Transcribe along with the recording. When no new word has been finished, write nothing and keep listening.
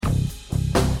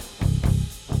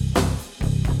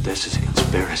This is a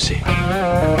conspiracy.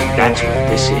 That's what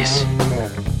this is.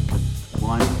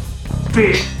 One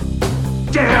big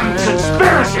damn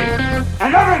conspiracy!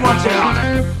 And everyone's in on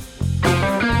it!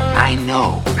 I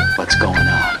know what's going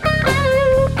on.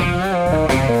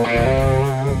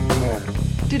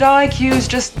 Did IQs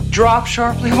just drop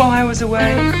sharply while I was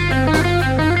away?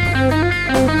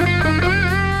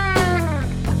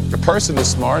 The person is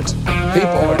smart. People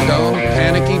are dumb,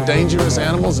 panicky, dangerous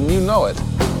animals, and you know it.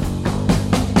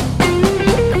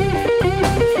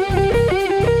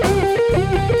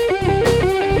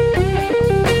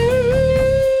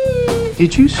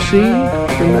 Did you see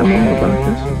the memo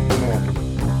about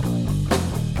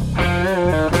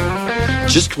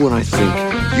this? Just when I think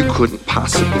you couldn't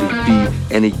possibly be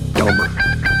any dumber,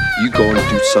 you go and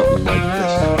do something like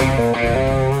this.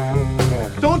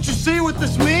 Don't you see what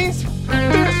this means?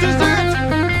 This is it!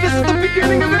 This is the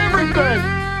beginning of everything!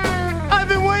 I've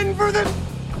been waiting for this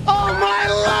all my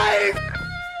life!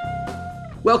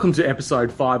 Welcome to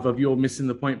episode 5 of your Missing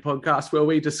the Point podcast, where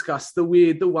we discuss the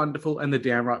weird, the wonderful, and the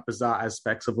downright bizarre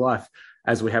aspects of life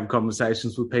as we have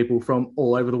conversations with people from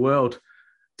all over the world.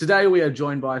 Today, we are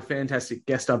joined by a fantastic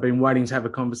guest I've been waiting to have a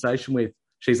conversation with.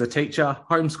 She's a teacher,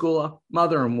 homeschooler,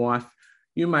 mother, and wife.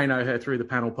 You may know her through the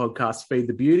panel podcast Feed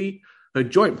the Beauty, her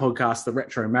joint podcast, The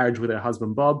Retro Marriage with her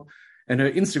husband, Bob, and her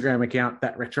Instagram account,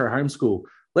 That Retro Homeschool.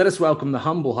 Let us welcome the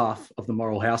humble half of the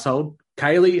Moral household,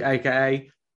 Kaylee, a.k.a.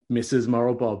 Mrs.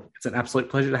 Moral Bob. It's an absolute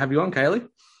pleasure to have you on, Kaylee.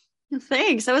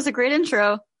 Thanks. That was a great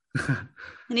intro. I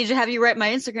need to have you write my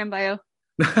Instagram bio.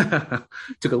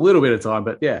 Took a little bit of time,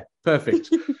 but yeah, perfect.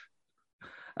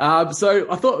 So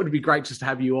I thought it would be great just to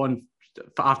have you on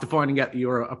after finding out that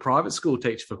you're a private school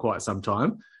teacher for quite some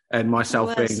time, and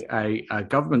myself being a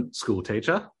government school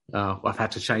teacher. I've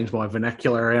had to change my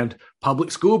vernacular around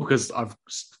public school because I've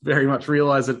very much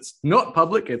realised that it's not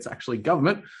public, it's actually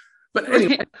government. But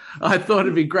anyway, I thought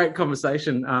it'd be a great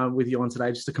conversation with you on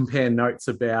today just to compare notes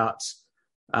about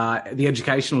the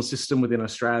educational system within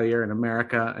Australia and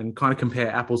America and kind of compare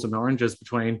apples and oranges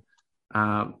between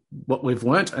what we've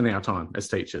learnt in our time as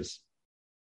teachers.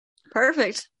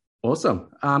 Perfect. Awesome.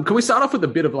 Can we start off with a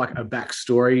bit of like a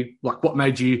backstory, like what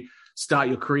made you start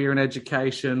your career in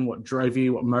education, what drove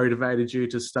you, what motivated you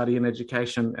to study in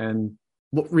education, and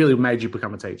what really made you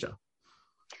become a teacher?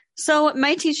 So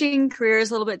my teaching career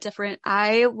is a little bit different.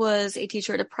 I was a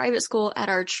teacher at a private school at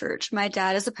our church. My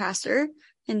dad is a pastor.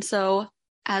 And so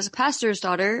as a pastor's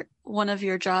daughter, one of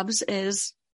your jobs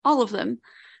is all of them.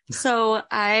 So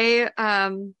I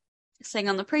sang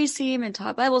on the praise team and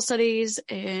taught Bible studies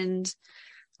and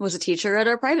was a teacher at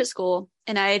our private school.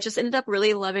 And I just ended up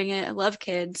really loving it. I love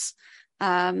kids.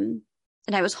 And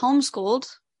I was homeschooled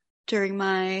during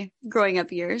my growing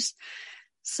up years.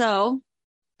 So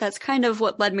that's kind of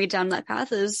what led me down that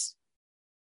path, is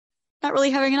not really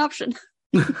having an option.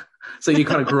 So you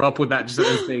kind of grew up with that just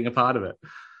as being a part of it.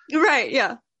 Right,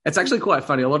 yeah. It's actually quite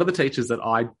funny. A lot of the teachers that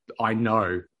I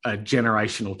know are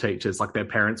generational teachers, like their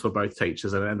parents were both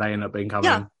teachers and they end up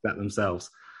becoming that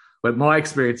themselves. But my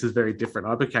experience is very different.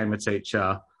 I became a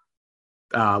teacher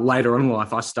later on in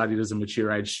life. I studied as a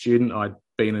mature age student. I'd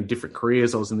been in different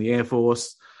careers. I was in the Air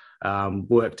Force,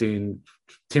 worked in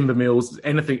timber mills,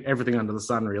 everything under the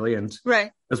sun, really. And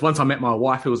as once I met my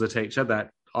wife, who was a teacher,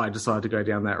 that I decided to go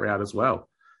down that route as well.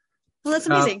 Well, that's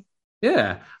amazing.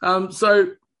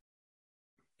 So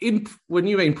when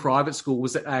you mean private school,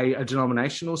 was it a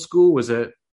denominational school?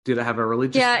 Did it have a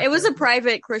religious? Yeah, it was a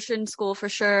private Christian school for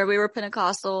sure. We were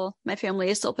Pentecostal. My family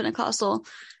is still Pentecostal.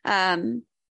 And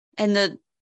the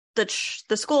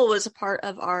school was a part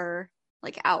of our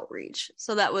outreach.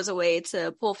 So that was a way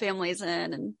to pull families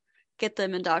in and get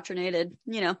them indoctrinated,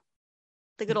 the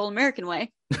good old American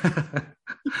way.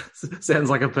 Sounds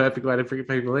like a perfect way to bring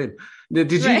people in.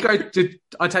 Did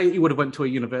I tell you would have went to a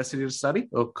university to study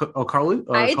or college?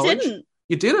 I didn't.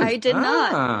 You didn't? I did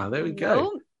not. Ah, there we go.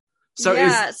 Nope.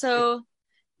 So so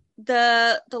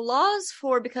the laws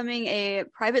for becoming a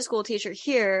private school teacher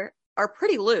here are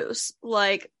pretty loose.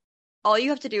 Like, all you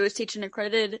have to do is teach an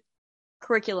accredited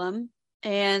curriculum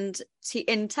and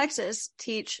in Texas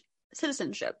teach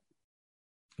citizenship.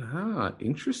 Ah,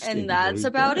 interesting. And that's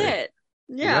about it.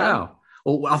 Yeah. Wow.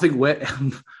 Well, I think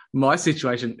my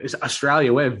situation is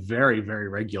Australia. We're very, very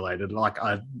regulated. Like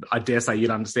I dare say you'd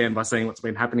understand by seeing what's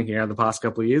been happening here in the past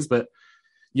couple of years. But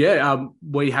yeah,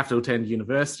 we have to attend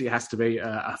university. It has to be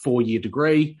a 4-year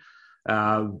degree.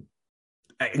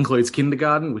 It includes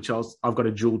kindergarten, which I've got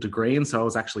a dual degree in. So I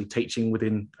was actually teaching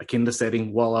within a kinder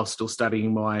setting while I was still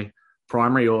studying my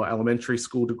primary or elementary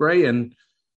school degree. And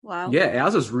wow. Yeah,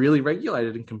 ours is really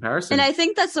regulated in comparison. And I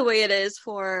think that's the way it is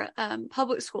for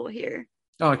public school here.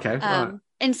 Oh, okay. Right.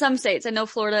 in some states, I know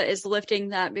Florida is lifting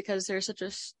that because there's such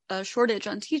a shortage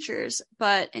on teachers,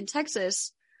 but in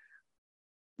Texas,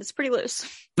 it's pretty loose.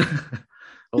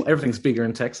 Well, everything's bigger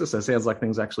in Texas. So it sounds like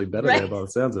things are actually better there by the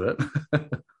sounds of it.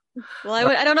 Well,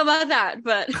 I don't know about that,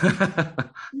 but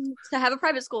to have a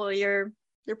private school, you're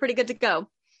pretty good to go.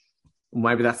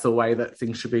 Maybe that's the way that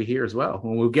things should be here as well.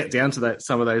 And we'll get down to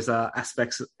some of those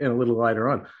aspects in a little later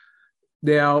on.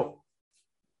 Now,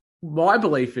 my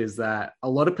belief is that a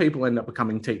lot of people end up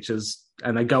becoming teachers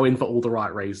and they go in for all the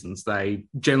right reasons. They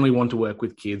generally want to work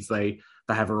with kids. They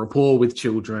have a rapport with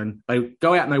children. They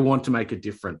go out and they want to make a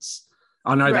difference.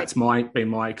 I know that's been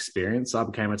my experience. I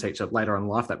became a teacher later on in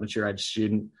life, that mature age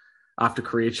student, after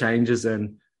career changes,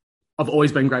 and I've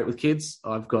always been great with kids.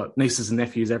 I've got nieces and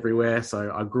nephews everywhere.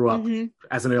 So I grew up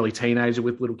as an early teenager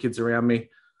with little kids around me.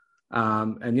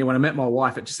 And when I met my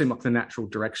wife, it just seemed like the natural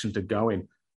direction to go in.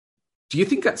 Do you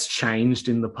think that's changed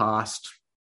in the past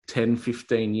 10,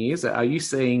 15 years? Are you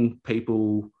seeing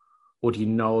people, or do you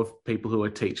know of people who are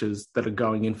teachers that are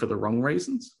going in for the wrong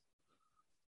reasons?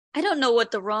 I don't know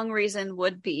what the wrong reason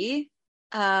would be.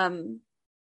 I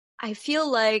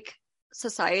feel like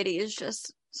society is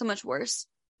just so much worse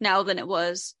now than it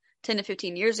was 10 to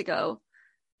 15 years ago.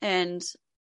 And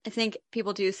I think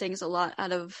people do things a lot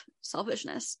out of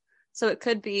selfishness. So it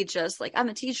could be just like, I'm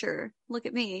a teacher, look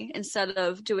at me, instead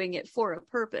of doing it for a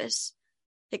purpose.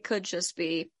 It could just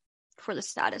be for the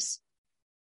status.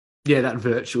 Yeah, that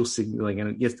virtual signaling.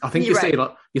 And yes, I think you see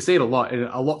it a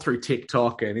lot through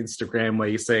TikTok and Instagram, where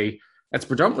you see it's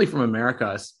predominantly from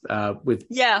America with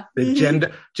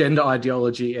the gender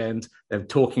ideology, and they're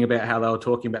talking about how they were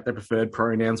talking about their preferred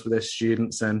pronouns with their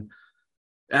students. And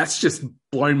that's just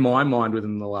blown my mind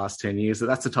within the last 10 years.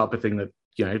 That's the type of thing that,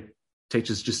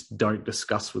 teachers just don't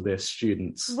discuss with their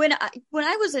students. When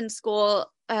I was in school,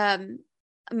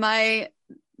 my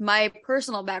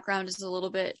personal background is a little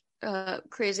bit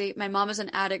crazy. My mom is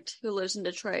an addict who lives in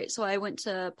Detroit, so I went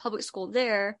to public school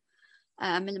there,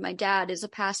 and my dad is a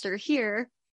pastor here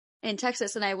in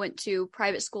Texas, and I went to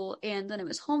private school, and then I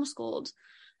was homeschooled.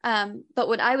 But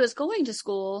when I was going to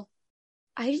school,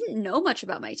 I didn't know much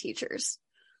about my teachers.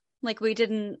 Like, we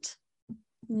didn't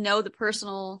know the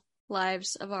personal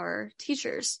lives of our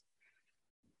teachers.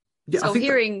 Yeah, so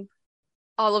hearing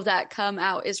all of that come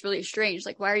out is really strange.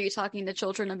 Like, why are you talking to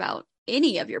children about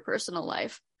any of your personal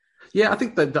life? Yeah, I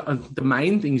think that the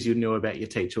main things you knew about your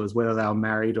teacher was whether they were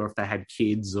married or if they had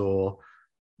kids, or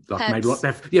like pets. Maybe what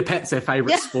pets, their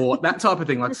favorite sport, that type of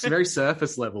thing. Like, it's very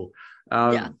surface level.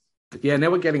 Now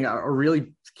we're getting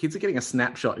kids are getting a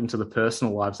snapshot into the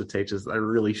personal lives of teachers that they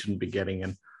really shouldn't be getting,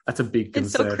 and that's a big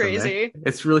concern. It's so crazy.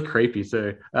 It's really creepy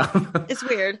too. It's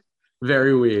weird.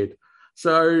 Very weird.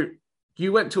 So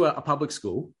you went to a public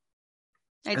school.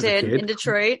 I did, in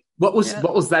Detroit. What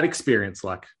was that experience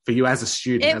like for you as a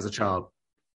student, as a child?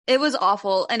 It was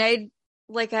awful. And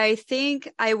I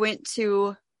think I went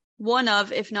to one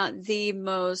of, if not the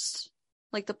most,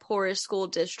 like, the poorest school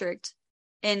district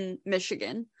in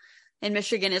Michigan. And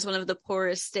Michigan is one of the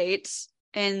poorest states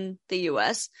in the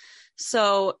US.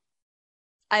 So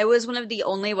I was one of the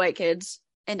only white kids,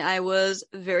 and I was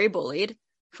very bullied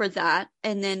for that.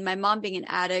 And then my mom being an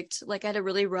addict, like, I had a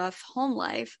really rough home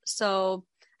life. So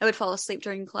I would fall asleep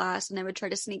during class, and I would try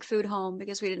to sneak food home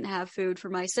because we didn't have food for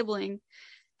my sibling.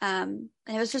 And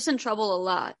I was just in trouble a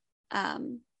lot.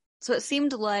 So it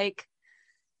seemed like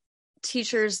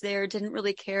teachers there didn't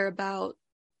really care about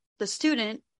the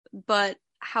student, but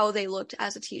how they looked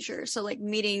as a teacher. So, like,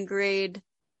 meeting grade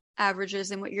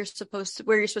averages and where you're supposed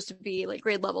to be, like,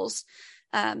 grade levels.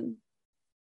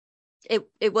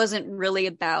 It wasn't really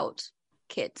about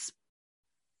kids.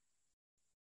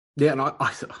 Yeah, and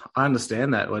I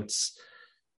understand that.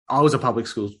 I was a public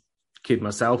school kid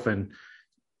myself, and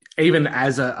even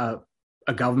as a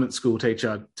government school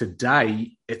teacher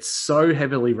today, it's so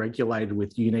heavily regulated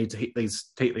with, you need to hit these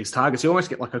targets. You almost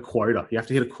get like a quota. You have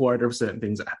to hit a quota of certain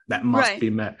things that must be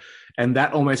met, and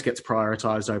that almost gets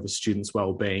prioritized over students'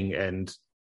 well-being and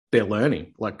their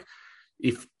learning. Like,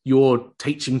 if you're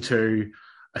teaching to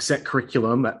a set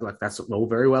curriculum, that's all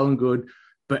very well and good,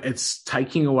 but it's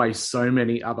taking away so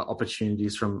many other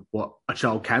opportunities from what a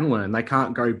child can learn. They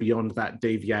can't go beyond that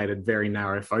deviated, very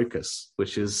narrow focus,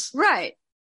 which is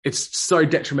it's so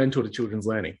detrimental to children's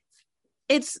learning.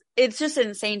 It's just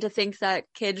insane to think that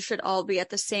kids should all be at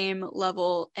the same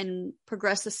level and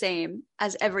progress the same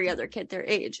as every other kid their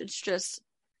age. It's just,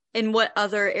 in what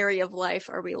other area of life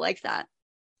are we like that?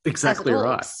 Exactly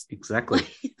right. Exactly.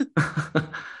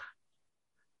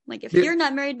 Like, if you're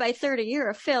not married by 30, you're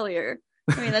a failure.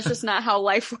 I mean, that's just not how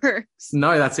life works.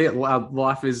 No, that's it.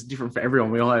 Life is different for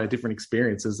everyone. We all have different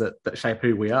experiences that shape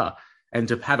who we are. And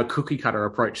to have a cookie cutter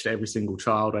approach to every single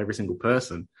child, every single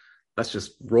person, that's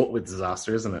just wrought with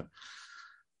disaster, isn't it?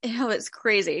 It's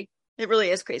crazy. It really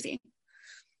is crazy.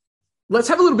 Let's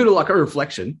have a little bit of like a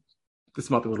reflection. This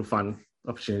might be a little fun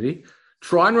opportunity.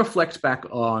 Try and reflect back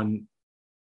on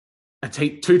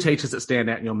two teachers that stand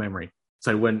out in your memory.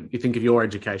 So when you think of your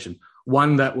education,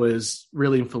 one that was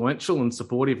really influential and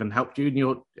supportive and helped you in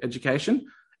your education,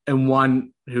 and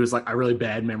one who was like a really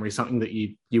bad memory, something that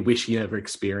you wish you never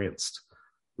experienced.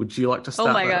 Would you like to start?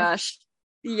 Oh my gosh.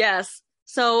 Yes.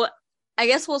 So I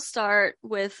guess we'll start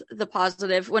with the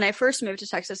positive. When I first moved to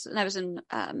Texas and I was in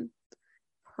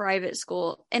private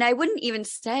school, and I wouldn't even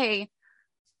say,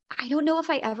 I don't know if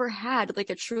I ever had like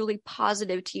a truly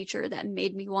positive teacher that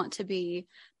made me want to be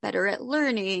better at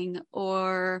learning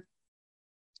or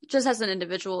just as an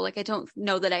individual. Like, I don't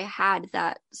know that I had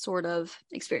that sort of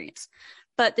experience.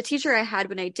 But the teacher I had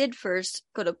when I did first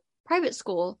go to private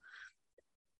school,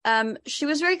 she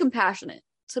was very compassionate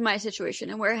to my situation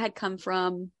and where I had come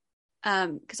from.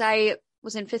 Because I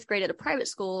was in 5th grade at a private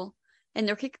school, and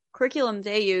their curriculum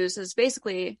they use is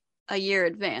basically a year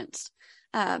advanced.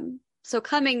 So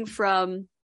coming from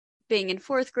being in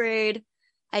 4th grade,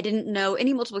 I didn't know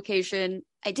any multiplication.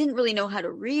 I didn't really know how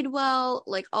to read well,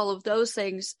 like all of those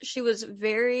things. She was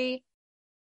very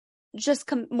just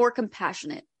more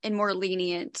compassionate and more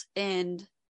lenient and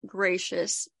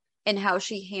gracious in how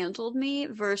she handled me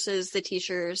versus the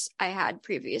teachers I had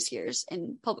previous years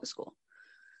in public school.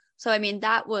 So, I mean,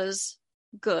 that was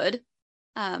good.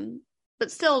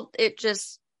 But still,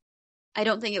 I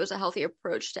don't think it was a healthy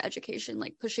approach to education,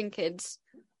 like pushing kids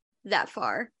that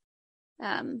far.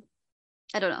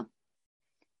 I don't know.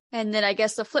 And then I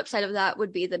guess the flip side of that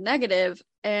would be the negative.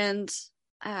 And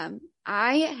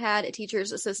I had a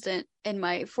teacher's assistant in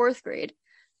my 4th grade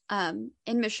in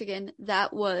Michigan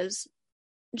that was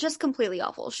just completely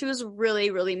awful. She was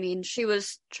really, really mean. She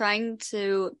was trying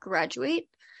to graduate,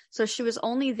 so she was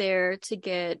only there to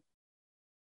get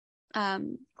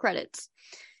credits.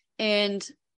 And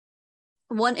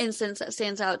one instance that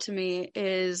stands out to me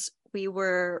is we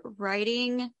were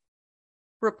writing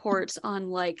reports on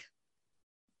like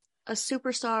a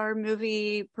superstar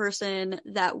movie person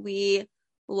that we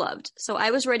loved. So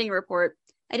I was writing a report.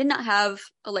 I did not have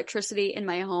electricity in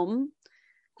my home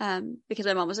because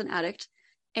my mom was an addict,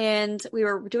 and we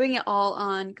were doing it all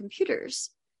on computers.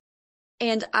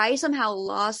 And I somehow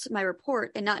lost my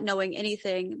report, and not knowing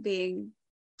anything, being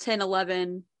 10,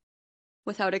 11,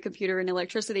 without a computer and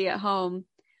electricity at home,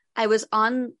 I was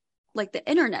on like the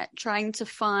internet trying to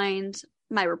find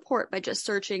my report by just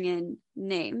searching in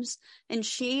names. And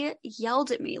she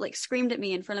yelled at me, like screamed at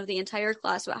me in front of the entire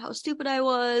class about how stupid I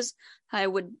was. I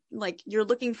would like, you're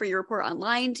looking for your report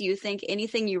online. Do you think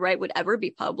anything you write would ever be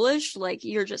published? Like,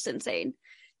 you're just insane.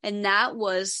 And that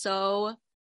was so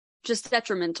just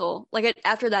detrimental. Like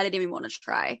after that, I didn't even want to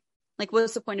try. Like,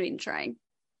 what's the point of even trying?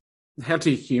 How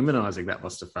dehumanizing that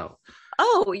must have felt.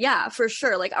 Oh yeah, for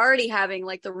sure. Like already having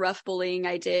like the rough bullying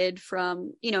I did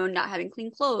from, not having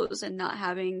clean clothes and not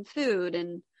having food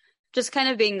and just kind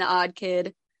of being the odd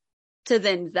kid, to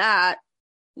then that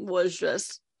was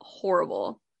just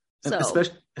horrible. So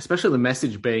especially the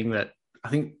message being that I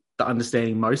think the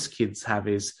understanding most kids have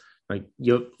is like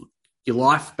your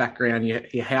life background,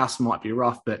 your house might be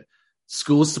rough, but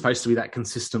school's supposed to be that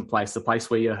consistent place, the place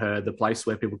where you're heard, the place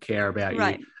where people care about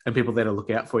you, and people there to look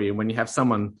out for you. And when you have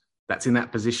someone that's in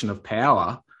that position of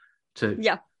power to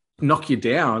knock you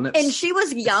down. And she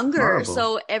was younger,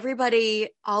 so everybody,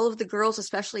 all of the girls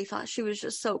especially, thought she was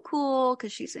just so cool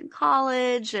because she's in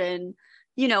college and,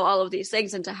 all of these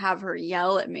things. And to have her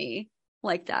yell at me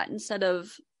like that instead of,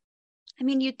 I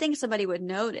mean, you'd think somebody would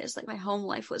notice, like my home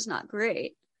life was not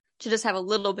great, to just have a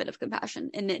little bit of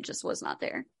compassion, and it just was not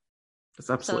there. It's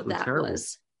absolutely terrible. That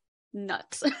was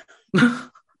nuts.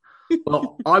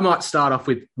 Well, I might start off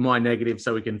with my negative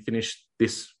so we can finish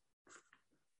this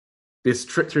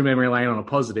trip through memory lane on a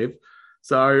positive.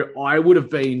 So I would have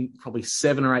been probably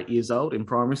 7 or 8 years old in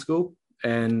primary school,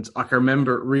 and I can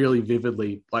remember it really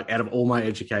vividly, like out of all my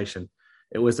education.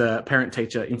 It was a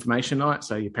parent-teacher information night,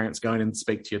 so your parents go in and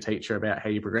speak to your teacher about how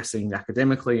you're progressing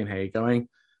academically and how you're going.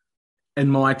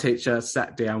 And my teacher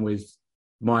sat down with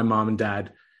my mum and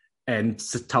dad and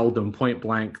told them point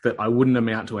blank that I wouldn't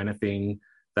amount to anything,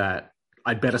 that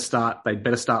they'd better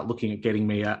start looking at getting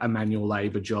me a manual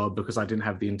labour job because I didn't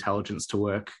have the intelligence to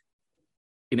work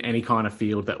in any kind of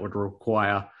field that would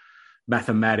require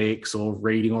mathematics or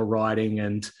reading or writing.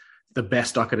 And the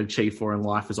best I could achieve for in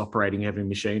life was operating heavy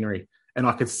machinery. And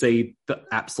I could see the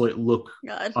absolute look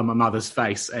on my mother's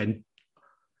face, and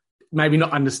maybe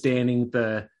not understanding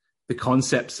the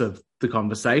concepts of the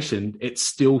conversation, it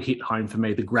still hit home for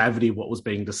me, the gravity of what was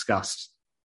being discussed.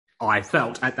 I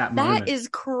felt at that moment. That is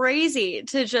crazy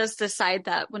to just decide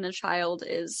that when a child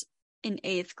is in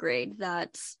 8th grade.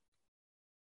 That's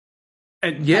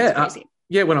crazy.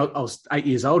 When I was 8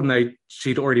 years old, and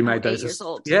she'd already made those. 8 years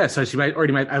old. Yeah, so she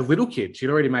already made a little kid. She'd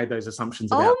already made those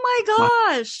assumptions. About oh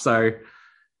my gosh! So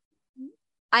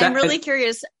I'm really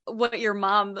curious what your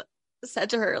mom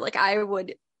said to her. Like, I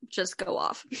would just go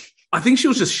off. I think she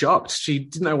was just shocked. She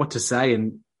didn't know what to say,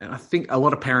 and I think a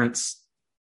lot of parents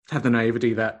have the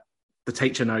naivety that the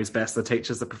teacher knows best. The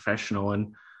teacher's the professional,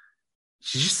 and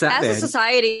she just sat there. As a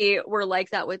society, we're like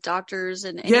that with doctors,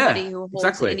 and anybody who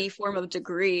holds any form of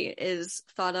degree is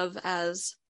thought of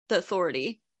as the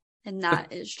authority, and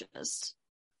that is just...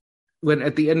 When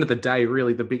at the end of the day,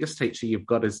 really, the biggest teacher you've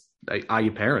got are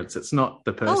your parents. It's not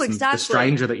the person, the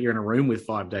stranger that you're in a room with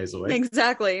 5 days a week.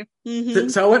 Exactly. Mm-hmm.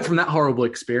 So I went from that horrible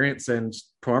experience, and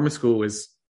primary school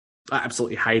I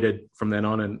absolutely hated from then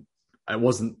on, and I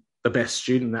wasn't the best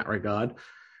student in that regard.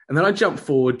 And then I jumped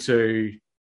forward to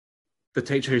the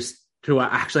teacher who I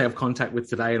actually have contact with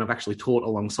today, and I've actually taught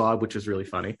alongside, which is really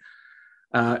funny.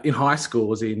 In high school,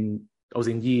 I was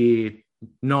in year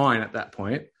 9 at that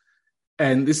point.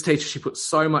 And this teacher, she put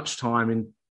so much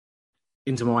time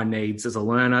into my needs as a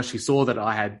learner. She saw that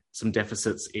I had some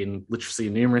deficits in literacy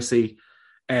and numeracy.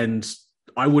 And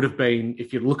I would have been,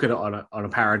 if you look at it on a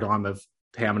paradigm of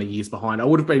how many years behind, I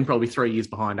would have been probably 3 years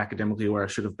behind academically where I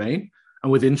should have been.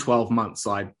 And within 12 months,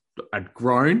 I'd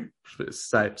grown,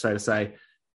 so to say,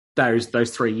 those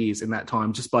 3 years in that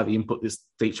time, just by the input this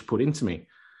teacher put into me.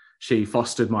 She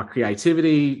fostered my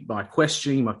creativity, my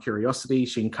questioning, my curiosity.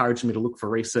 She encouraged me to look for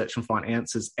research and find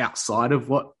answers outside of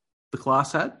what the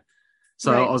class had.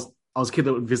 So I was a kid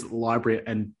that would visit the library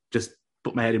and just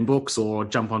put my head in books or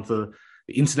jump onto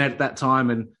the internet at that time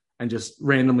and just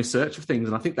randomly search for things.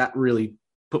 And I think that really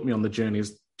put me on the journey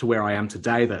as to where I am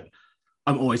today, that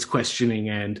I'm always questioning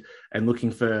and looking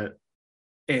for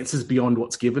answers beyond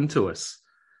what's given to us.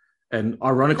 And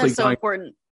ironically, that's so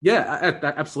important. Yeah,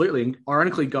 absolutely. And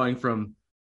ironically, going from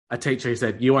a teacher who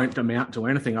said, you won't amount to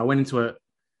anything, I went into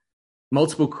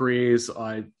multiple careers.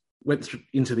 I went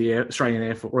into the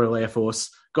Australian Royal Air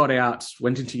Force, got out,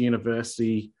 went into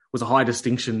university, was a high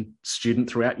distinction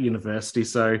student throughout university.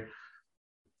 So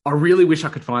I really wish I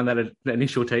could find that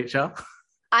initial teacher.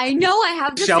 I know, I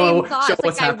have the same thoughts.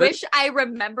 Like, I wish I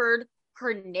remembered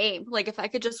her name. Like, if I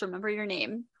could just remember your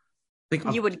name,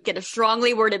 you would get a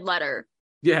strongly worded letter.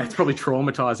 Yeah, it's probably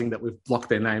traumatizing that we've blocked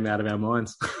their name out of our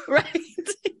minds. Right.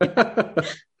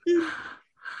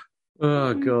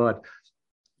 Oh, God.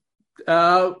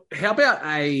 How about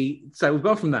so we've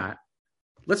gone from that.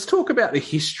 Let's talk about the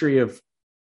history of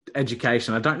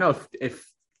education. I don't know if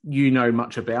you know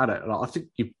much about it. I think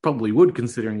you probably would,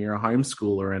 considering you're a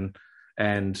homeschooler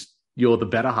and you're the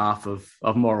better half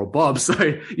of Moral Bob.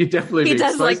 So you definitely he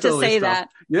does like to say that.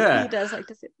 Yeah, he does like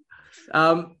to say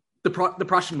the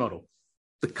Prussian model.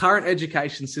 The current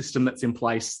education system that's in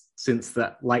place since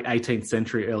the late 18th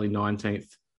century, early 19th,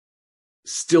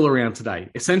 still around today.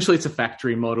 Essentially, it's a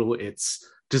factory model. It's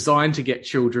designed to get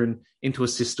children into a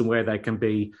system where they can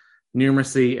be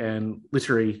numeracy and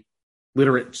literate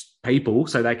people,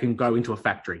 so they can go into a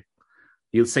factory.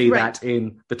 You'll see that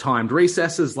in the timed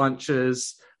recesses,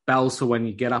 lunches, bells for when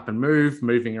you get up and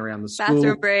moving around the school.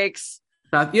 Bathroom breaks.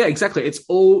 Yeah, exactly. It's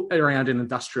all around an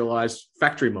industrialized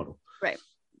factory model. Right.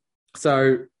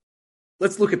 So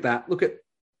let's look at that. Look at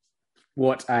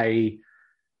what a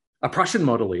Prussian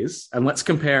model is, and let's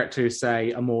compare it to,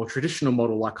 say, a more traditional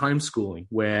model like homeschooling,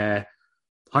 where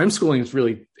homeschooling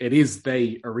is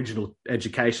the original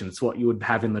education. It's what you would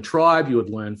have in the tribe. You would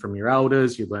learn from your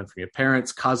elders. You'd learn from your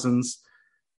parents, cousins,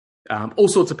 all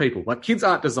sorts of people. Like, kids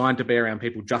aren't designed to be around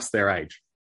people just their age.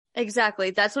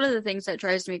 Exactly. That's one of the things that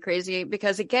drives me crazy,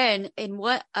 because, again, in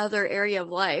what other area of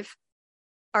life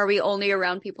are we only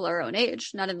around people our own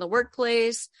age? Not in the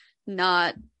workplace,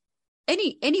 not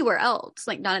anywhere else,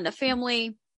 like not in a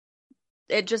family.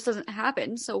 It just doesn't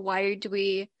happen. So why do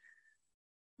we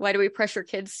pressure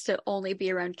kids to only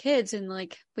be around kids? And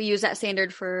like, we use that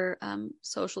standard for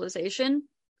socialization,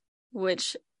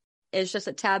 which is just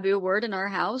a taboo word in our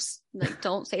house. Like,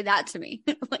 don't say that to me.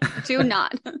 Like, do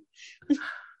not.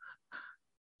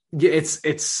 Yeah,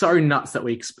 it's so nuts that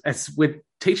we're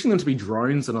teaching them to be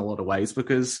drones in a lot of ways,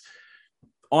 because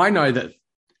I know that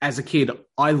as a kid,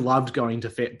 I loved going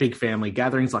to big family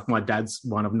gatherings. Like, my dad's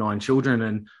one of 9 children,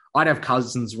 and I'd have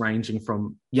cousins ranging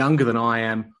from younger than I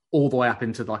am all the way up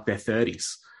into like their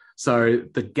 30s. So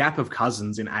the gap of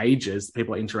cousins in ages,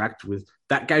 people I interact with,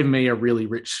 that gave me a really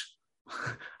rich,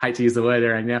 hate to use the word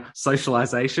there now,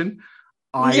 socialization.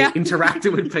 I Yeah.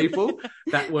 interacted with people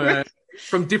that were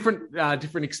from different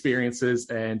experiences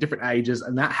and different ages,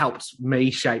 and that helped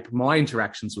me shape my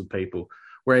interactions with people.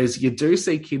 Whereas you do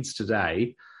see kids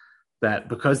today that,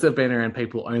 because they've been around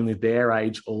people only their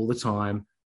age all the time,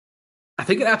 I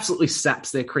think it absolutely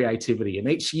saps their creativity. And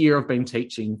each year I've been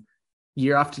teaching,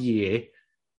 year after year,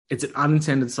 it's an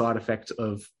unintended side effect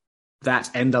of that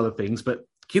and other things, but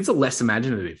kids are less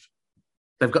imaginative.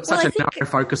 They've got such a narrow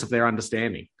focus of their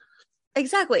understanding.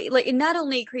 Exactly. Like, not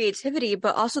only creativity,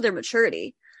 but also their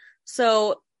maturity.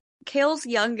 So Kale's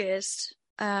youngest,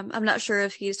 I'm not sure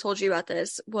if he's told you about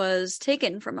this, was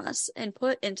taken from us and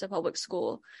put into public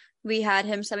school. We had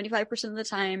him 75% of the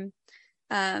time.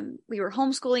 We were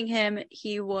homeschooling him.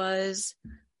 He was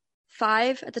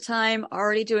 5 at the time,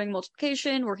 already doing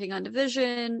multiplication, working on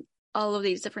division, all of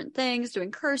these different things,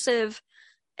 doing cursive.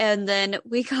 And then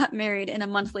we got married, and a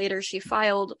month later she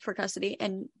filed for custody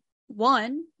and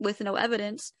won with no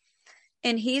evidence.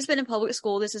 And he's been in public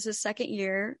school. This is his 2nd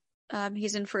year.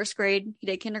 He's in 1st grade. He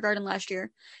did kindergarten last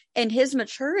year. And his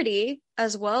maturity,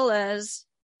 as well as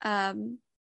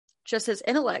just his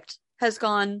intellect, has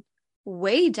gone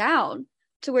way down,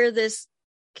 to where this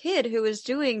kid who is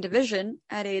doing division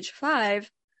at age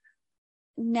 5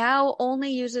 now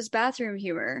only uses bathroom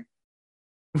humor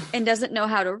and doesn't know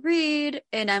how to read.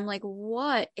 And I'm like,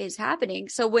 what is happening?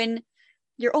 So when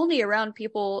you're only around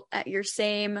people at your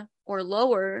same or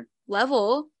lower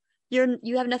level,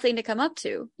 you have nothing to come up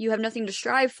to. You have nothing to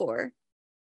strive for.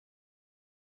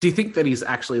 Do you think that he's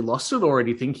actually lost it, or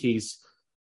do you think he's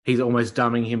almost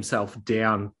dumbing himself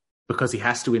down because he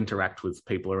has to interact with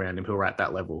people around him who are at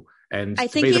that level? And I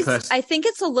think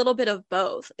it's a little bit of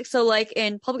both. So like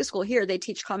in public school here, they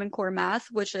teach Common Core math,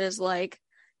 which is like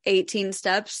 18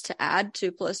 steps to add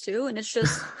 2 + 2. And it's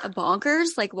just a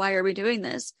bonkers. Like, why are we doing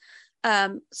this?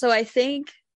 So I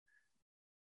think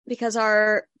because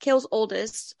Kale's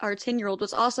oldest, our 10-year-old,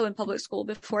 was also in public school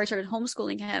before I started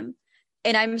homeschooling him.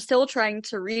 And I'm still trying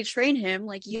to retrain him.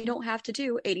 Like, you don't have to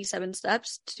do 87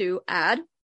 steps to add.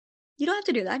 You don't have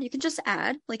to do that. You can just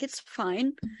add. Like, it's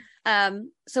fine.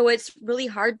 So it's really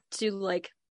hard to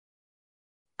like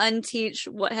unteach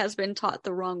what has been taught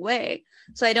the wrong way.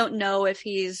 So I don't know if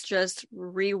he's just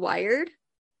rewired.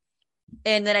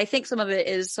 And then I think some of it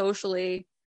is socially,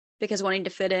 because wanting to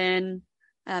fit in.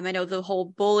 I know the whole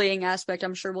bullying aspect,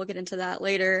 I'm sure we'll get into that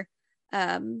later.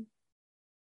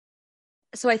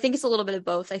 So I think it's a little bit of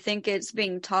both. I think it's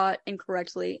being taught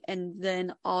incorrectly, and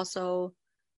then also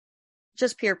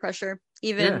just peer pressure,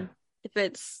 even if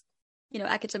it's,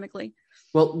 academically.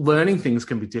 Well, learning things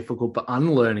can be difficult, but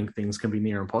unlearning things can be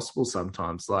near impossible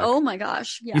sometimes. Like, oh my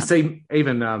gosh. Yeah. You see,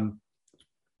 even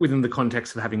within the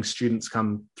context of having students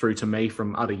come through to me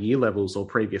from other year levels or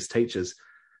previous teachers,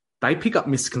 they pick up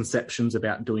misconceptions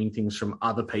about doing things from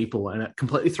other people, and it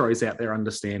completely throws out their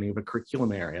understanding of a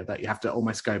curriculum area that you have to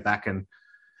almost go back and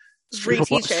strip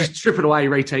it away,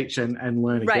 reteach and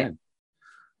learn again.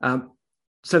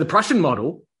 So the Prussian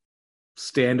model,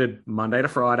 standard Monday to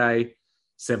Friday,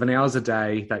 7 hours a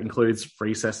day, that includes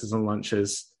recesses and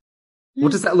lunches.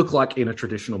 What does that look like in a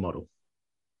traditional model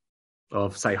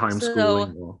of, say,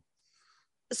 homeschooling?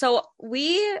 So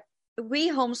we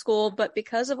homeschool, but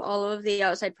because of all of the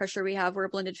outside pressure we have, we're a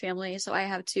blended family. So I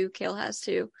have 2, Kale has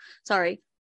 2. Sorry,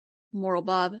 Moral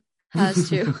Bob has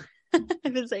 2.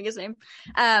 I've been saying his name.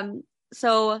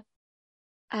 So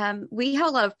we have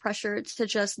a lot of pressure to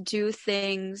just do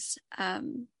things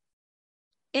in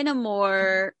a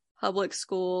more public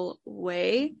school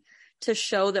way to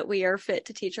show that we are fit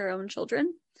to teach our own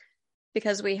children,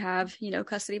 because we have,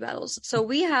 custody battles. So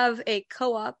we have a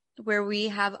co-op where we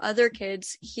have other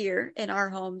kids here in our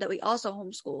home that we also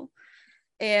homeschool.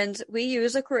 And we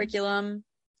use a curriculum,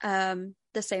 the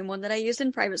same one that I used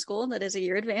in private school, that is a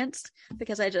year advanced,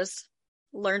 because I just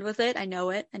learned with it. I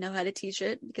know it. I know how to teach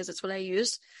it because it's what I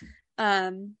used.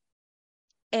 And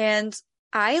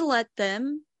I let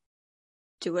them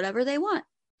do whatever they want.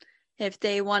 If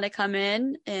they want to come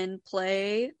in and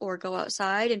play or go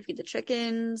outside and feed the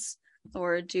chickens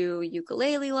or do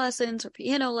ukulele lessons or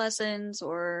piano lessons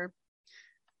or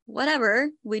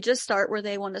whatever, we just start where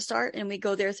they want to start and we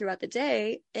go there throughout the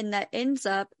day. And that ends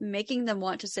up making them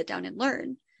want to sit down and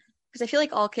learn, because I feel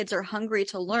like all kids are hungry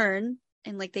to learn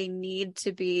and like they need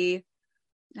to be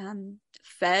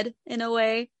fed in a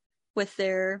way with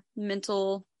their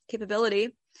mental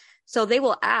capability. So they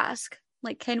will ask,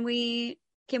 like, can we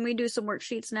do some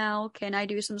worksheets now? Can I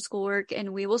do some schoolwork?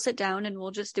 And we will sit down and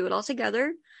we'll just do it all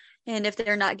together. And if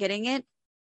they're not getting it,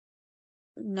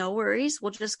 no worries.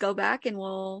 We'll just go back and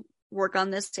we'll work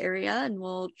on this area and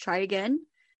we'll try again.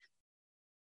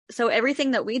 So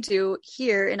everything that we do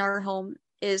here in our home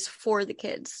is for the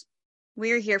kids.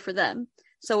 We're here for them.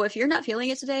 So if you're not feeling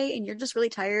it today and you're just really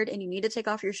tired and you need to take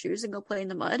off your shoes and go play in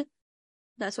the mud,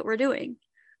 that's what we're doing.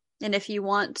 And if you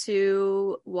want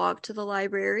to walk to the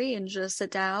library and just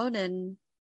sit down and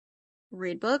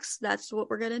read books, that's what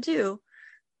we're going to do.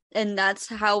 And that's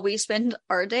how we spend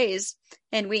our days.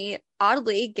 And we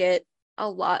oddly get a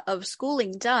lot of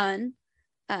schooling done,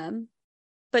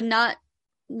 but not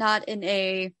in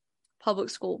a public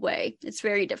school way. It's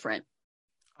very different.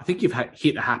 I think you've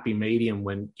hit a happy medium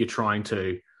when you're trying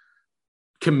to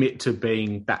commit to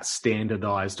being that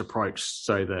standardized approach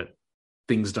so that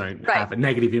things don't have a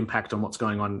negative impact on what's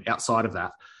going on outside of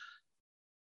that.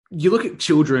 You look at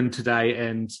children today,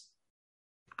 and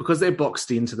because they're boxed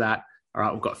into that, all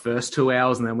right, we've got first 2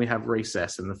 hours and then we have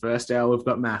recess, and the first hour we've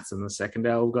got maths and the second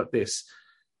hour we've got this.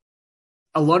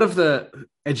 A lot of the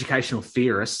educational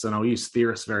theorists, and I'll use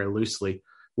theorists very loosely,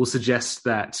 will suggest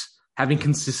that having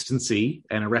consistency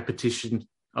and a repetition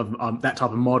of that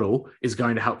type of model is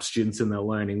going to help students in their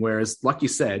learning. Whereas, like you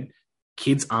said,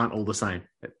 kids aren't all the same.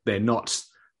 They're not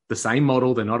the same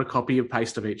model. They're not a copy and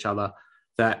paste of each other.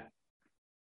 That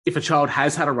if a child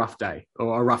has had a rough day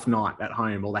or a rough night at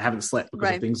home, or they haven't slept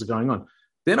because of things are going on,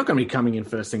 they're not going to be coming in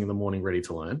first thing in the morning ready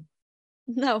to learn.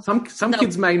 No. Some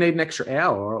kids may need an extra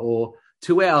hour or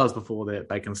 2 hours before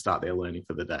they can start their learning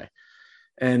for the day.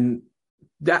 And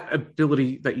that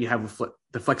ability that you have,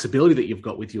 the flexibility that you've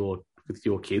got with your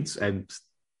kids and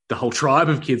the whole tribe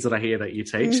of kids that I hear that you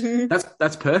teach,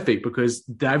 that's perfect, because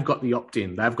they've got the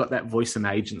opt-in. They've got that voice and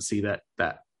agency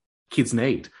that kids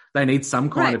need. They need some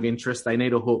kind of interest. They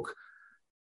need a hook.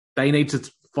 They need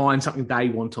to find something they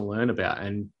want to learn about.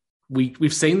 And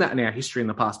we've seen that in our history in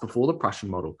the past before the Prussian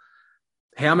model.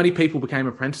 How many people became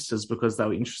apprentices because they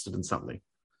were interested in something?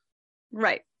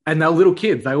 Right. And they were little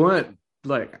kids. They weren't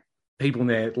like people in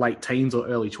their late teens or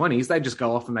early 20s. They'd just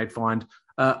go off and they'd find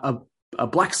a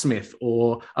blacksmith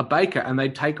or a baker, and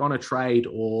they'd take on a trade,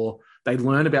 or they'd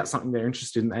learn about something they're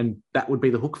interested in, and that would be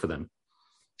the hook for them.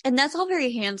 And that's all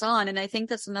very hands-on. And I think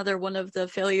that's another one of the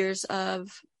failures of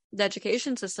the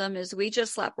education system is we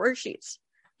just slap worksheets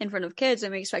in front of kids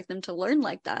and we expect them to learn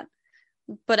like that.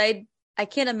 But I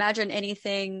can't imagine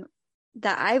anything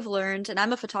that I've learned, and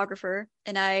I'm a photographer,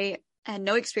 and I had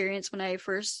no experience when I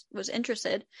first was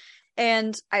interested.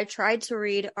 And I tried to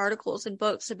read articles and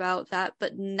books about that,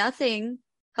 but nothing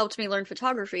helped me learn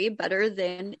photography better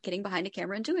than getting behind a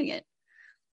camera and doing it.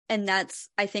 And that's,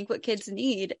 I think, what kids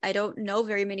need. I don't know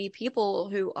very many people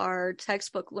who are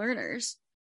textbook learners.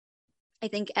 I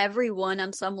think everyone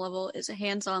on some level is a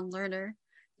hands-on learner.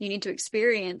 You need to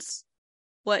experience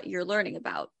what you're learning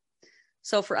about.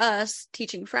 So for us,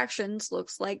 teaching fractions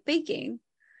looks like baking.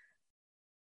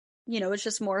 It's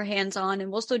just more hands-on,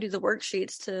 and we'll still do the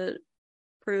worksheets to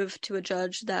prove to a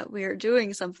judge that we're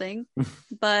doing something.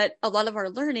 But a lot of our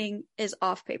learning is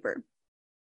off paper.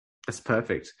 That's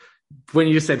perfect. When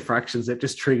you just said fractions, it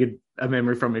just triggered a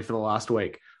memory from me for the last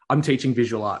week. I'm teaching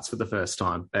visual arts for the first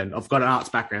time, and I've got an arts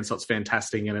background, so it's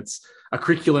fantastic. And it's a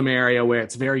curriculum area where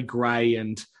it's very grey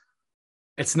and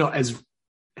it's not as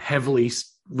heavily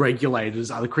regulated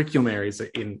as other curriculum areas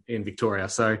in Victoria.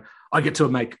 So I get to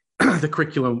make the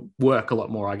curriculum work a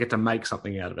lot more. I get to make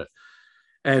something out of it.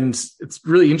 And it's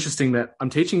really interesting that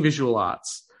I'm teaching visual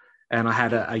arts, and I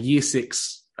had a year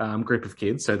 6 group of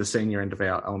kids, so the senior end of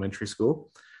our elementary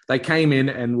school. They came in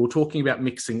and were talking about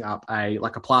mixing up a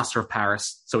plaster of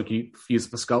Paris so we could use it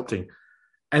for sculpting.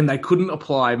 And they couldn't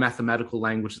apply mathematical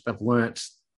language that they've learnt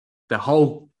the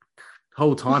whole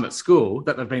time at school,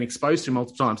 that they've been exposed to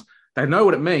multiple times. They know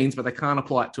what it means, but they can't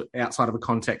apply it to outside of a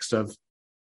context of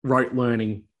rote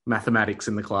learning mathematics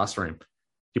in the classroom.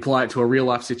 You apply it to a real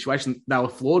life situation, they were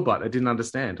floored by it. They didn't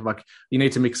understand. Like, you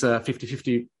need to mix a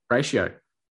 50-50 ratio.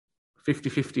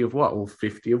 50-50 of what? Well,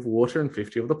 50 of water and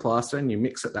 50 of the plaster, and you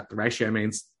mix it. That the ratio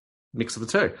means mix of the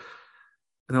two. And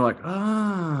they're like,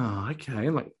 oh, okay.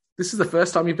 I'm like, this is the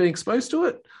first time you've been exposed to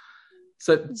it?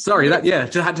 So sorry,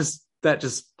 that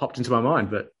just popped into my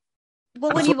mind. But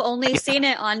well, when you've only seen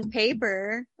it on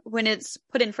paper, when it's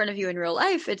put in front of you in real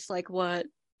life, it's like, what?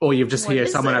 Or you've just hear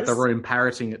someone at the room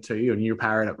parroting it to you, and you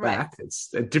parrot it back.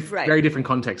 It's a very different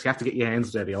context. You have to get your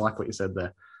hands dirty. I like what you said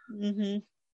there. Mm-hmm.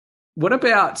 What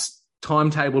about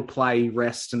timetabled play,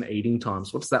 rest, and eating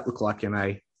times? What does that look like in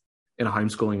a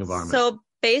homeschooling environment? So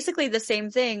basically the same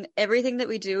thing. Everything that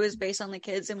we do is based on the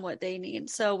kids and what they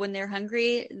need. So when they're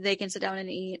hungry, they can sit down and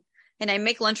eat. And I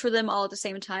make lunch for them all at the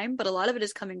same time, but a lot of it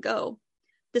is come and go.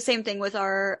 The same thing with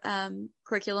our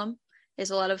curriculum is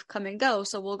a lot of come and go.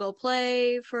 So we'll go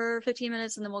play for 15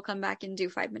 minutes and then we'll come back and do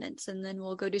 5 minutes, and then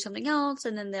we'll go do something else,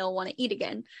 and then they'll want to eat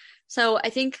again. So I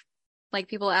think Like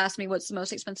people ask me what's the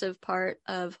most expensive part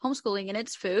of homeschooling, and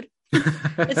it's food.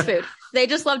 It's food. They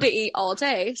just love to eat all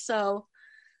day. So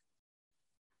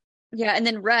yeah. And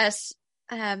then rest,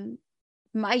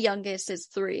 my youngest is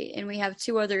 3 and we have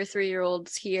 2 other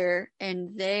 3-year-olds here,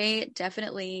 and they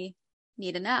definitely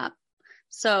need a nap.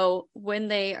 So when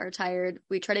they are tired,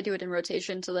 we try to do it in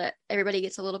rotation so that everybody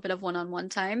gets a little bit of one-on-one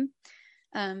time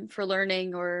for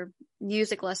learning or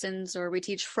music lessons, or we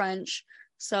teach French.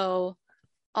 So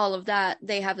all of that,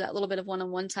 they have that little bit of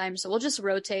one-on-one time. So we'll just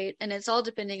rotate, and it's all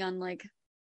depending on like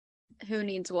who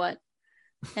needs what.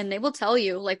 And they will tell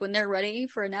you, like when they're ready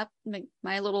for a nap, like,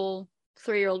 my little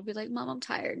 3-year-old will be like, Mom, I'm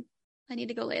tired. I need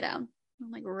to go lay down.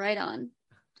 I'm like, right on.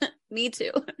 Me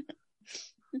too.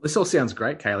 This all sounds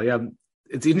great, Kaylee.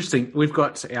 It's interesting. We've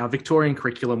got our Victorian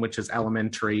curriculum, which is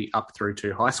elementary up through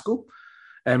to high school.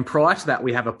 And prior to that,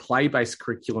 we have a play-based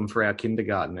curriculum for our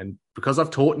kindergarten. And because I've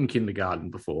taught in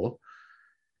kindergarten before,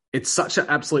 it's such an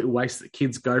absolute waste that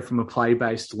kids go from a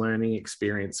play-based learning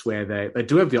experience where they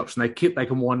do have the option. They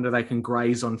can wander, they can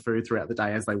graze on food throughout the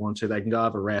day as they want to. They can go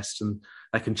have a rest and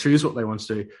they can choose what they want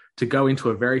to go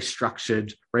into a very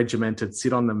structured, regimented,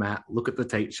 sit on the mat, look at the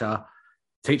teacher.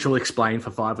 Teacher will explain for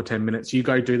 5 or 10 minutes. You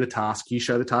go do the task. You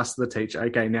show the task to the teacher.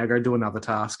 Okay, now go do another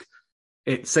task.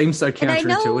 It seems so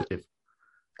counterintuitive.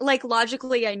 Like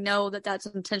logically, I know that that's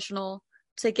intentional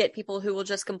to get people who will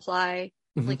just comply.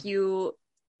 Mm-hmm. Like you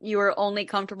are only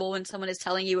comfortable when someone is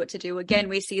telling you what to do. Again,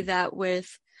 we see that with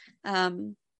our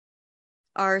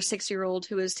 6-year-old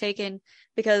who is taken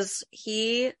because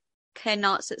he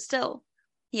cannot sit still.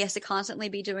 He has to constantly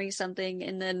be doing something,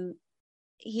 and then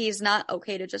he's not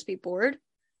okay to just be bored.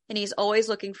 And he's always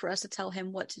looking for us to tell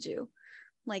him what to do.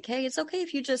 Like, hey, it's okay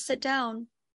if you just sit down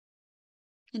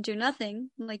and do nothing.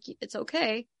 Like, it's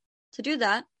okay to do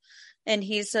that. And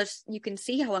you can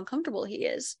see how uncomfortable he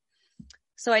is.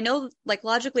 So I know, like,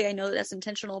 logically, I know that that's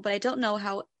intentional, but I don't know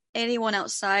how anyone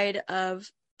outside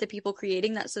of the people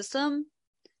creating that system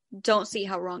don't see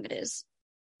how wrong it is.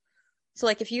 So,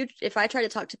 like, if I try to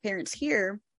talk to parents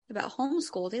here about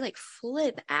homeschool, they like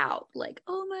flip out, like,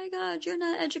 oh my God, you're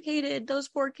not educated. Those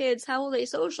poor kids, how will they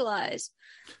socialize?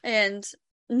 And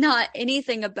not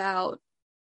anything about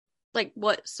like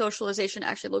what socialization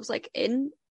actually looks like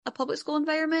in a public school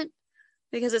environment,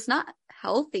 because it's not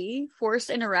healthy.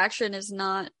 Forced interaction is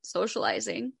not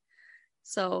socializing.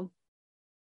 So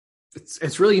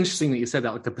it's really interesting that you said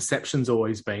that. Like the perception's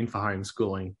always been for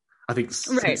homeschooling. I think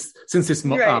since this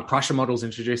Prussia model's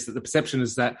introduced, that the perception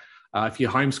is that if you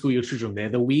homeschool your children, they're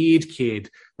the weird kid.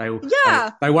 They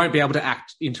won't be able to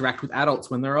interact with adults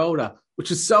when they're older,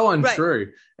 which is so untrue.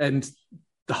 Right. And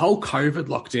the whole COVID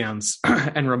lockdowns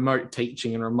and remote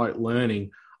teaching and remote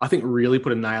learning, I think really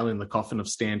put a nail in the coffin of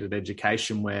standard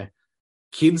education, where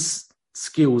kids'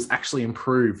 skills actually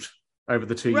improved over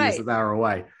the 2 years that they were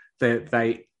away.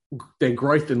 Their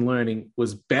growth in learning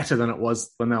was better than it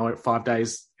was when they were 5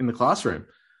 days in the classroom,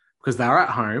 because they were at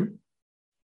home.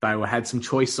 They had some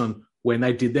choice on when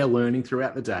they did their learning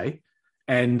throughout the day.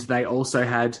 And they also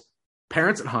had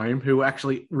parents at home who were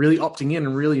actually really opting in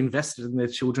and really invested in their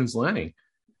children's learning.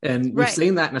 And we've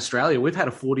seen that in Australia. We've had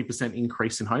a 40%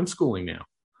 increase in homeschooling now.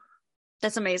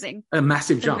 That's amazing. A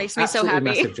massive jump. That makes me so happy.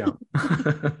 Massive jump.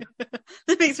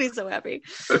 That makes me so happy.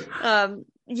 So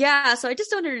I just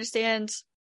don't understand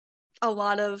a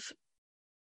lot of,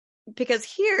 because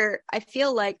here I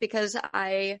feel like, because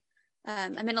I'm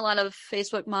in a lot of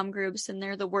Facebook mom groups, and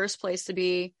they're the worst place to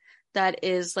be. That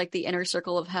is like the inner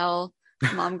circle of hell,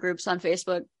 mom groups on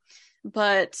Facebook.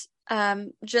 But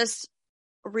just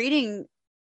reading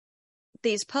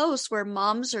these posts where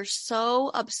moms are so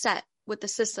upset with the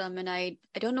system, and I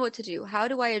don't know what to do. How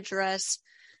do I address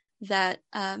that?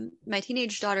 My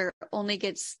teenage daughter only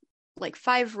gets like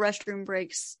 5 restroom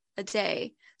breaks a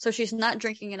day. So she's not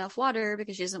drinking enough water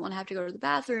because she doesn't want to have to go to the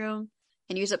bathroom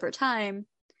and use up her time.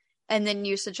 And then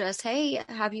you suggest, hey,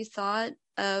 have you thought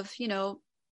of,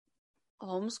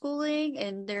 homeschooling?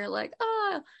 And they're like,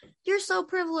 you're so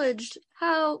privileged.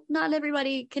 How not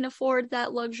everybody can afford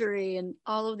that luxury, and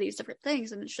all of these different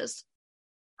things. And it's just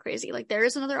crazy. Like, there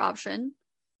is another option.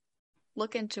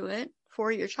 Look into it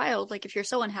for your child. Like, if you're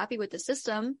so unhappy with the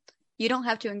system, you don't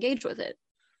have to engage with it.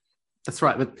 That's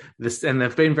right. But and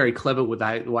they've been very clever with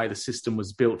the way the system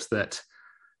was built, that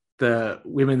the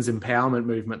women's empowerment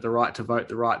movement, the right to vote,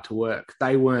 the right to work,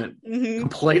 they weren't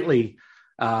completely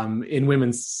in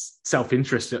women's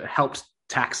self-interest. It helped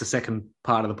tax a second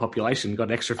part of the population, got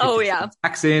an extra 50%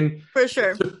 tax in. For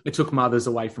sure. It took mothers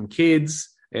away from kids.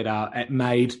 It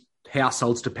made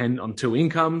households depend on 2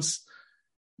 incomes.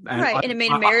 And it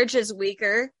made marriages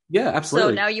weaker. Yeah,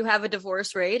 absolutely. So now you have a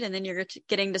divorce rate, and then you're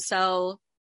getting to sell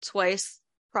twice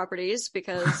properties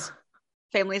because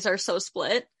families are so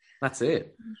split. That's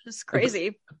it. It's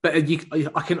crazy. But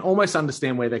I can almost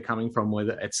understand where they're coming from,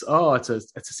 whether it's a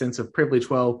sense of privilege.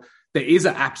 Well, there is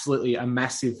absolutely a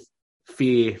massive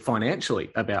fear financially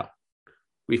about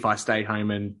if I stay home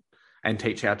and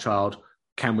teach our child,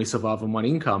 can we survive on one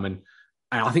income? And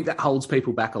I think that holds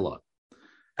people back a lot.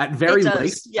 At very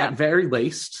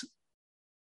least,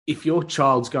 if your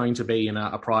child's going to be in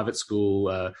a private school,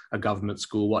 a government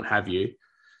school, what have you,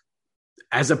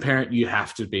 as a parent, you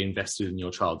have to be invested in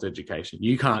your child's education.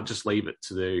 You can't just leave it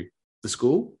to the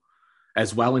school.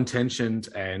 As well-intentioned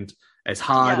and as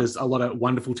hard as a lot of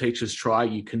wonderful teachers try,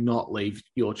 you cannot leave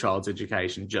your child's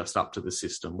education just up to the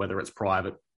system, whether it's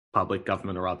private, public,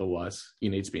 government, or otherwise. You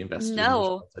need to be invested in your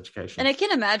child's education. And I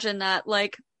can imagine that,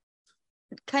 like,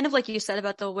 kind of like you said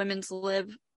about the women's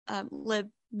lib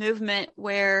movement,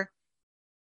 where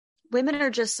women are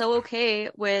just so okay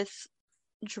with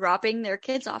dropping their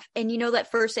kids off. And you know,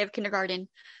 that first day of kindergarten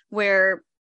where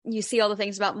you see all the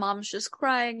things about moms just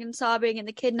crying and sobbing and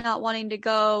the kid not wanting to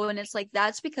go. And it's like,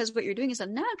 that's because what you're doing is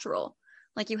unnatural.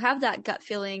 Like, you have that gut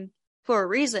feeling for a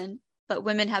reason, but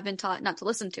women have been taught not to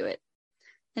listen to it.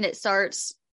 And it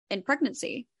starts in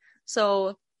pregnancy.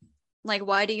 So, like,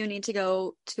 why do you need to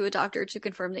go to a doctor to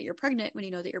confirm that you're pregnant when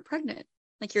you know that you're pregnant?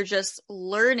 Like, you're just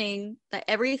learning that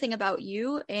everything about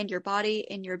you and your body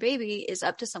and your baby is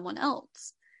up to someone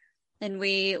else. And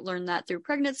we learn that through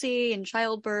pregnancy and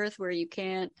childbirth, where you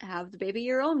can't have the baby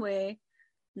your own way.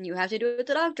 And you have to do it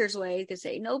the doctor's way because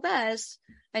they know best.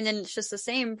 And then it's just the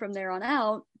same from there on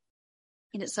out.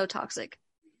 And it's so toxic.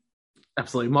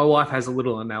 Absolutely. My wife has a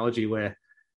little analogy where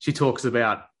she talks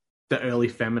about the early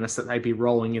feminists, that they'd be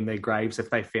rolling in their graves if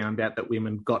they found out that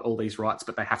women got all these rights,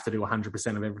 but they have to do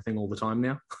 100% of everything all the time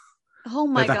now. Oh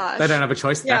my gosh. They don't have a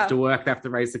choice. They have to work. They have to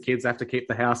raise the kids. They have to keep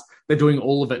the house. They're doing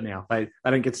all of it now. They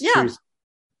don't get to choose.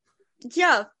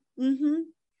 Yeah. Mm-hmm.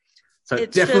 So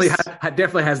it definitely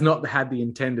has not had the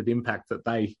intended impact that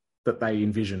they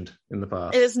envisioned in the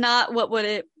past. It is not what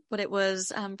it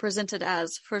was presented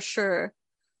as, for sure.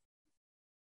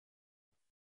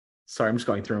 Sorry, I'm just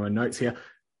going through my notes here.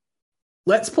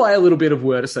 Let's play a little bit of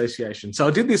word association. So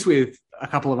I did this with a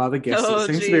couple of other guests. It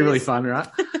seems to be really fun, right?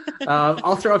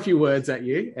 I'll throw a few words at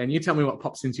you and you tell me what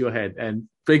pops into your head, and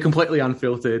be completely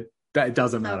unfiltered. It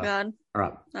doesn't matter. Oh, God. All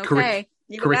right. Okay.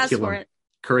 You asked for it.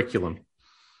 Curriculum.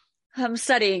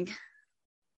 Studying.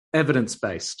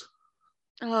 Evidence-based.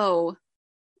 Oh,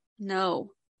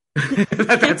 no.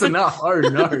 That's enough. Oh,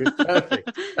 no.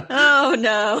 Perfect. Oh,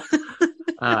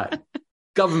 no.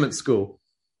 Government school.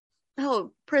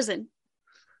 Oh, prison.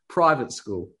 Private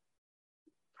school.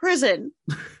 Prison.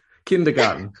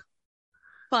 Kindergarten.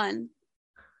 Fun.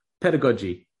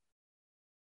 Pedagogy.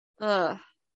 No.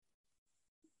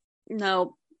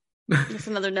 That's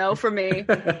another no for me.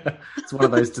 It's one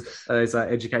of those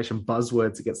education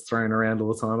buzzwords that gets thrown around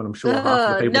all the time, and I'm sure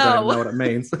half the people don't know what it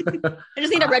means. I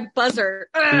just need a red buzzer.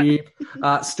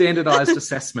 Standardized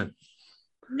assessment.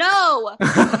 No.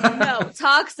 No.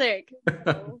 Toxic.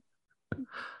 No.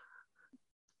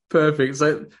 Perfect.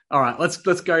 So, all right, let's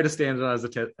go to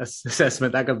standardized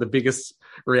assessment. That got the biggest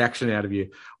reaction out of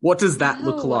you. What does that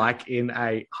look like in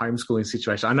a homeschooling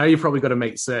situation? I know you've probably got to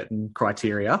meet certain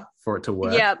criteria for it to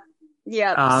work.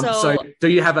 Yeah. So do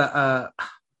you have a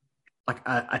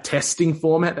testing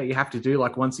format that you have to do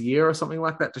like once a year or something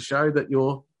like that to show that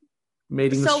you're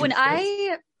meeting the students? So when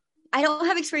I don't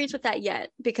have experience with that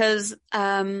yet, because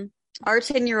our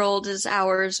 10-year-old is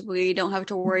ours. We don't have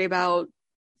to worry about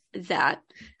that.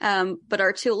 But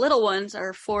our two little ones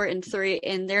are 4 and 3,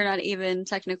 and they're not even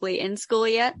technically in school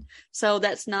yet. So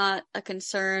that's not a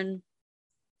concern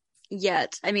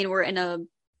yet. I mean, we're in a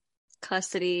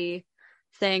custody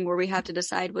thing where we have to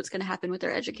decide what's going to happen with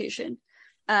their education.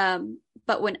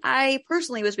 But when I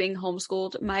personally was being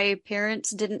homeschooled, my parents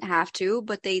didn't have to,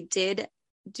 but they did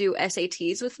do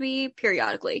SATs with me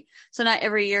periodically. So not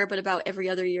every year, but about every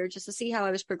other year, just to see how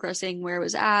I was progressing, where I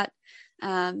was at,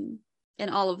 and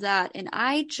all of that. And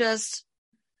I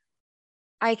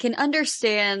can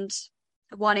understand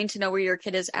wanting to know where your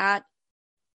kid is at.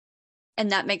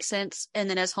 And that makes sense. And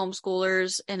then as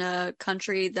homeschoolers in a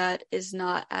country that is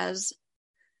not as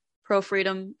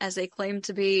pro-freedom as they claim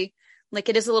to be, like,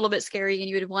 it is a little bit scary, and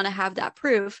you would want to have that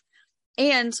proof.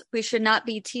 And we should not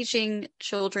be teaching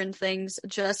children things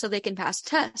just so they can pass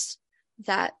tests.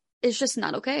 That is just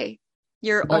not okay.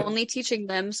 You're only teaching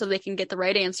them so they can get the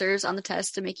right answers on the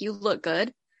test to make you look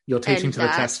good. You're teaching to the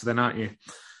test then, aren't you?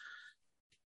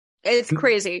 It's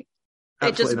crazy.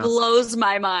 It just blows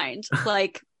my mind.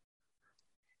 Like,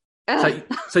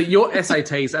 so your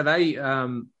SATs, are they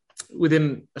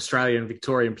within Australia and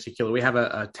Victoria in particular, we have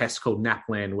a test called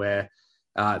NAPLAN where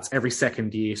it's every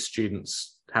second year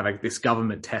students have this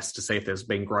government test to see if there's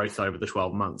been growth over the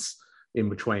 12 months in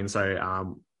between.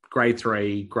 So grade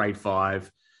 3, grade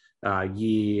 5,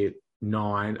 year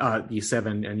 9, year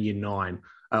 7 and year 9,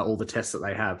 all the tests that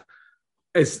they have.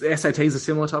 Is the SATs a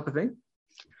similar type of thing?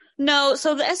 No,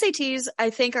 so the SATs I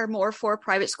think are more for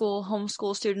private school,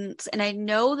 homeschool students, and I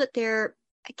know that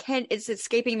it's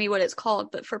escaping me what it's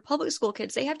called, but for public school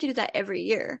kids, they have to do that every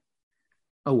year.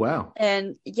 Oh, wow.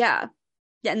 And yeah,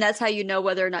 and that's how you know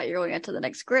whether or not you're going into the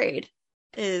next grade.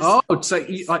 So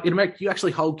you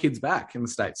actually hold kids back in the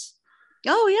States?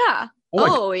 Oh, yeah.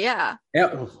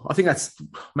 Yeah. I think that's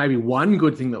maybe one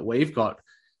good thing that we've got.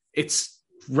 It's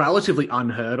relatively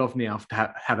unheard of now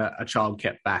to have a child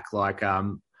kept back. Like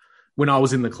when I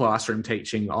was in the classroom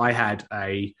teaching, I had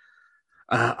a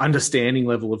understanding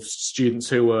level of students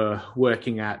who were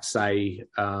working at, say,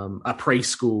 a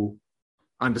preschool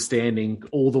understanding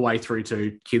all the way through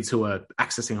to kids who are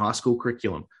accessing high school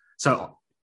curriculum. So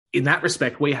in that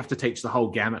respect, we have to teach the whole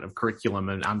gamut of curriculum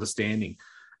and understanding,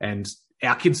 and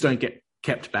our kids don't get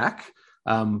kept back.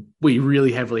 We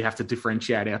really heavily have to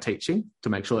differentiate our teaching to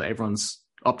make sure that everyone's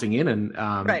opting in and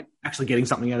actually getting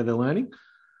something out of their learning.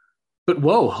 But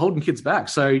whoa, holding kids back.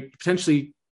 So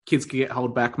potentially kids could get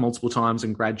held back multiple times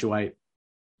and graduate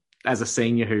as a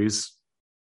senior who's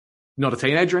not a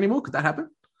teenager anymore. Could that happen?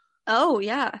 Oh,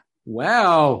 yeah.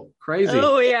 Wow. Crazy.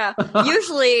 Oh, yeah.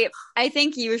 I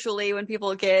think usually when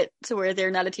people get to where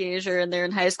they're not a teenager and they're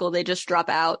in high school, they just drop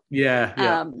out.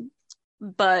 Yeah.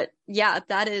 But yeah,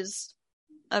 that is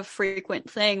a frequent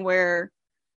thing where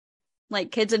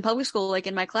like kids in public school, like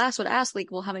in my class, would ask,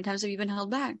 like, well, how many times have you been held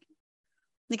back?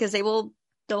 Because they'll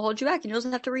hold you back and you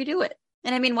don't have to redo it.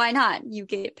 And I mean, why not? You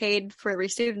get paid for every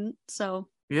student. So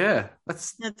yeah,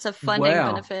 that's a funding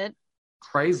benefit.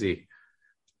 Crazy.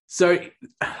 So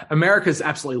America's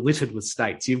absolutely littered with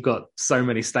states. You've got so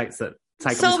many states that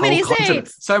take up this whole continent.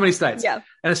 So many states. Yeah.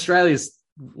 And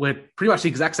we're pretty much the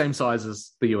exact same size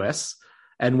as the US.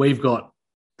 And we've got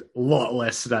a lot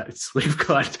less states. We've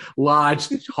got large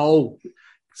whole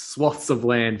swaths of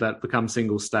land that become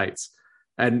single states.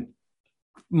 And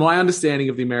my understanding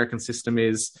of the American system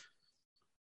is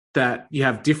that you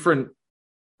have different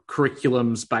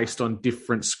curriculums based on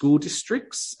different school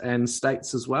districts and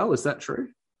states as well. Is that true?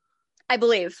 I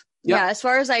believe. Yep. Yeah. As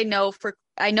far as I know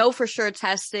for sure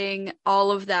testing,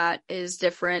 all of that is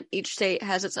different. Each state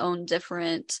has its own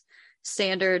different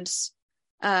standards.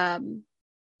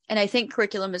 And I think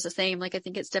curriculum is the same. Like, I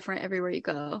think it's different everywhere you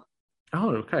go. Oh,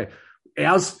 okay.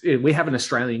 We have an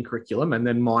Australian curriculum, and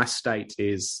then my state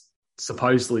is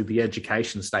supposedly the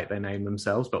education state they name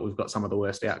themselves, but we've got some of the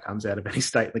worst outcomes out of any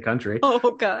state in the country.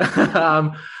 Oh,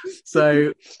 God.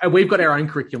 So and we've got our own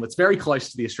curriculum. It's very close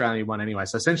to the Australian one anyway.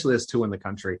 So essentially there's 2 in the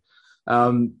country.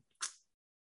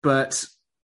 But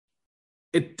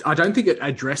I don't think it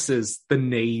addresses the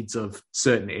needs of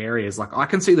certain areas. Like, I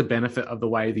can see the benefit of the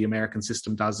way the American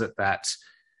system does it, that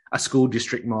a school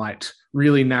district might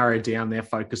really narrow down their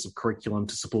focus of curriculum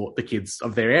to support the kids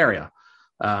of their area.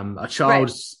 A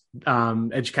child's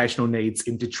educational needs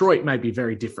in Detroit may be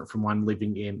very different from one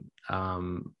living in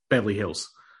Beverly Hills.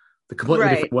 The completely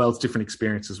different worlds, different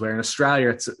experiences, where in Australia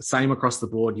it's the same across the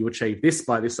board. You achieve this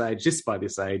by this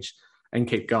age, and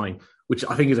keep going, which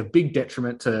I think is a big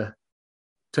detriment to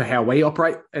how we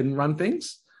operate and run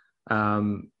things.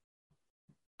 But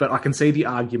I can see the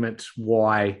argument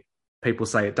why people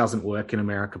say it doesn't work in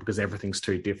America because everything's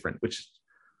too different, which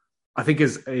I think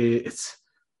it's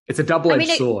a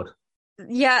double-edged sword.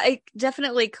 Yeah, it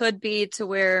definitely could be to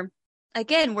where,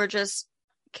 again, we're just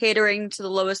catering to the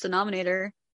lowest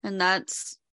denominator, and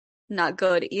that's not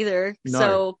good either. No,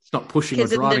 so it's not pushing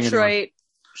kids or driving in Detroit anyone.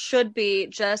 Should be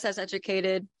just as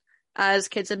educated as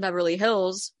kids in Beverly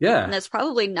Hills. Yeah. And that's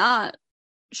probably not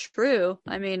true.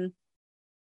 I mean,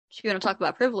 if you want to talk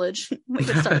about privilege, we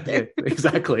can start there.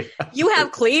 Exactly. You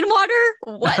have clean water?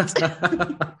 What?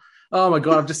 Oh my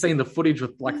God, I've just seen the footage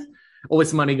with like all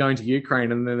this money going to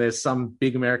Ukraine, and then there's some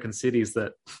big American cities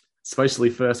that,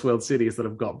 supposedly first world cities, that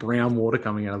have got brown water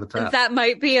coming out of the tap. That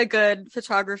might be a good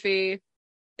photography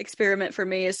experiment for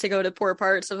me, is to go to poor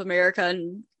parts of America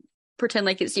and pretend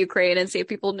like it's Ukraine and see if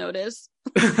people notice.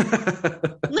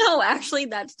 No, actually,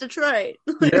 that's Detroit.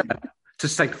 Yeah,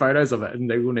 just take photos of it and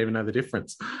they wouldn't even know the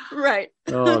difference. Right.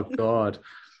 Oh God.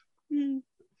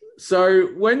 So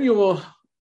when you're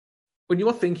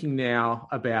thinking now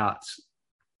about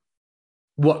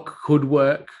what could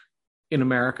work in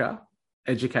America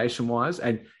education-wise,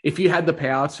 and if you had the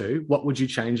power to, what would you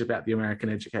change about the American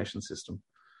education system?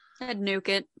 I'd nuke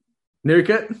it. Nuke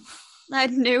it?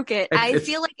 I'd nuke it. I It's-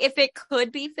 feel like if it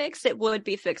could be fixed, it would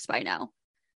be fixed by now.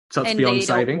 So it's And beyond they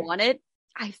saving. don't want it.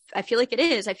 I feel like it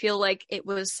is. I feel like it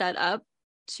was set up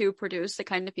to produce the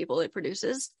kind of people it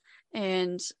produces,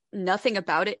 and nothing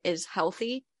about it is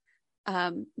healthy.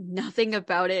 Nothing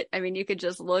about it. I mean, you could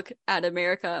just look at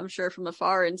America, I'm sure, from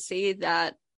afar and see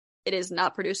that it is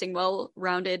not producing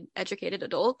well-rounded, educated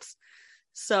adults.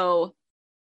 So,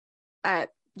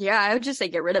 yeah, I would just say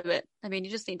get rid of it. I mean,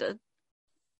 you just need to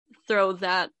throw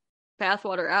that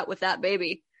bathwater out with that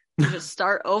baby. Just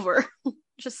start over.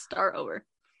 Just start over.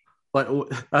 Like,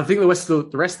 I think the rest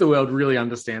of the world really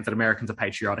understands that Americans are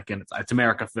patriotic and it's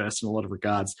America first in a lot of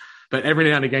regards. But every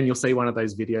now and again, you'll see one of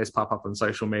those videos pop up on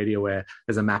social media where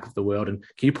there's a map of the world and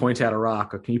can you point out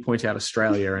Iraq or can you point out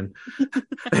Australia? And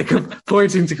they're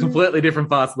pointing to completely different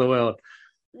parts of the world.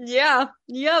 Yeah.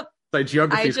 Yep. So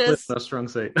geography is clearly not a strong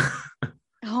suit.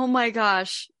 Oh my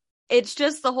gosh. It's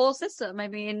just the whole system. I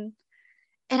mean,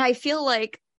 and I feel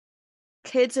like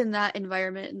kids in that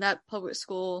environment, in that public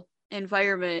school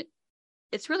environment,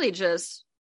 it's really just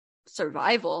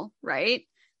survival, right?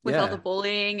 With all the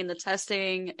bullying and the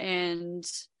testing and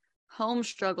home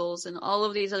struggles and all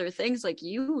of these other things, like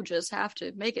you just have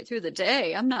to make it through the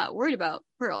day. I'm not worried about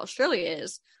where Australia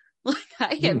is. Like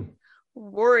I am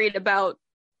worried about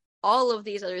all of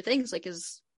these other things, like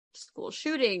his school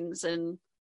shootings and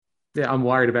I'm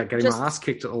worried about getting my ass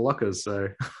kicked at the lockers. So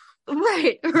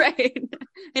right.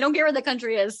 I don't care where the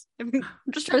country is. I'm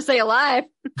just trying to stay alive.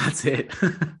 That's it.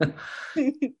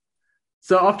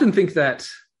 So I often think that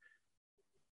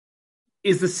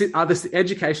are the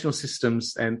educational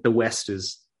systems, and the West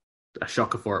is a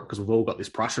shocker for it because we've all got this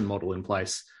Prussian model in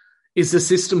place. Is the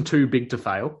system too big to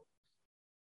fail?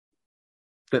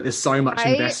 That there's so much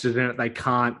invested in it, they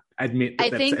can't admit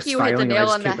that I think it's you hit the failing, nail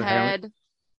or on they the just keep it failing? head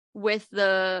with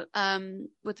the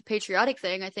patriotic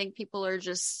thing. I think people are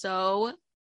just so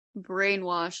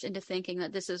brainwashed into thinking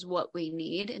that this is what we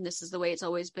need and this is the way it's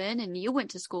always been, and you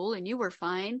went to school and you were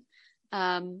fine.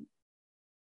 So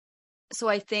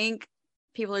I think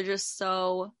people are just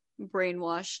so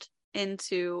brainwashed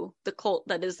into the cult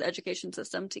that is the education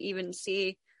system to even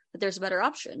see that there's a better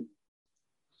option.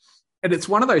 And it's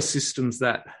one of those systems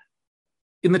that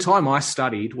in the time I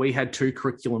studied, we had 2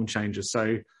 curriculum changes.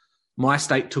 So my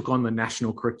state took on the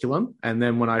national curriculum, and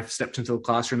then when I stepped into the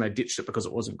classroom, they ditched it because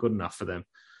it wasn't good enough for them.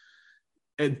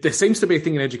 There seems to be a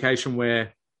thing in education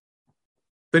where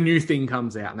the new thing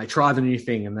comes out and they try the new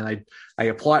thing and then they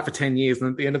apply it for 10 years.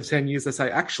 And at the end of the 10 years, they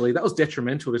say, actually, that was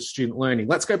detrimental to student learning.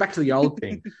 Let's go back to the old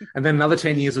thing. And then another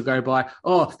 10 years will go by.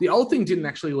 Oh, the old thing didn't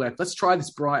actually work. Let's try this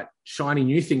bright, shiny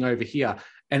new thing over here.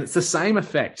 And it's the same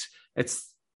effect.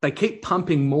 They keep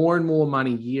pumping more and more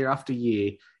money year after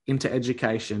year into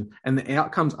education, and the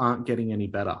outcomes aren't getting any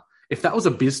better. If that was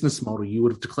a business model, you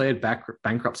would have declared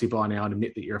bankruptcy by now and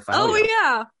admit that you're a failure.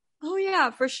 Oh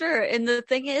yeah, for sure. And the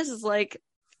thing is like,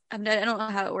 I don't know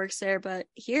how it works there, but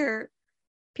here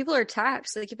people are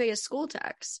taxed. Like you pay a school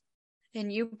tax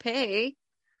and you pay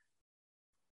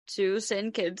to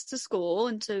send kids to school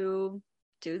and to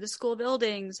do the school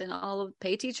buildings and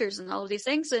pay teachers and all of these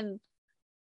things. And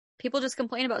people just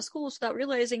complain about schools without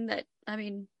realizing that, I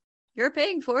mean, you're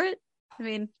paying for it. I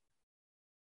mean,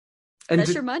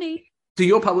 that's your money. Do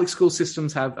your public school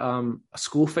systems have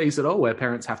school fees at all where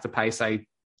parents have to pay, say,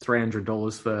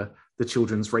 $300 for the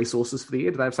children's resources for the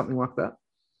year? Do they have something like that?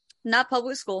 Not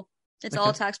public school. It's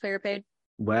all taxpayer paid.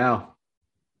 Wow.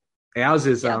 Ours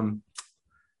is,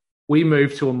 we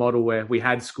moved to a model where we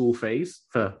had school fees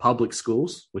for public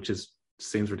schools, which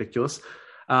seems ridiculous.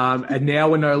 And now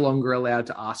we're no longer allowed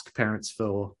to ask parents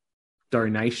for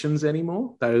donations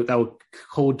anymore. They were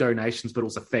called donations, but it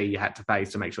was a fee you had to pay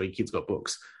to make sure your kids got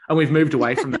books. And we've moved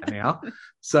away from that now.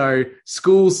 So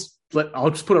schools, I'll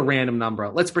just put a random number.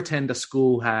 Let's pretend a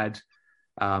school had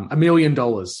 $1 million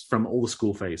from all the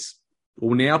school fees.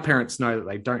 Well, now parents know that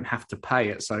they don't have to pay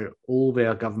it. So all of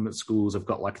our government schools have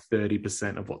got like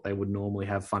 30% of what they would normally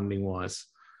have funding wise.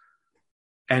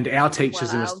 And our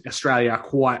teachers in Australia are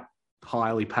quite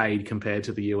highly paid compared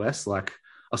to the US. Like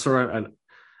I saw an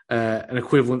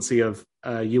equivalency of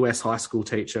a US high school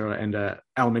teacher and an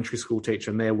elementary school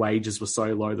teacher, and their wages were so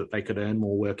low that they could earn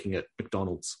more working at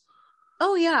McDonald's.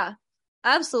 Oh yeah,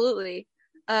 absolutely.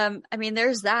 I mean,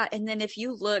 there's that. And then if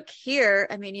you look here,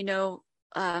 I mean,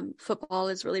 football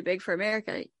is really big for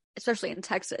America, especially in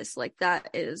Texas. Like that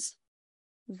is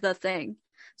the thing.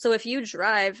 So if you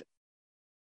drive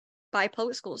by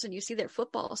public schools and you see their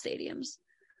football stadiums,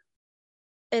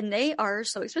 and they are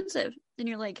so expensive, and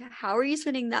you're like, how are you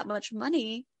spending that much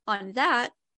money on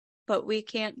that, but we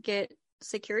can't get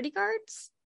security guards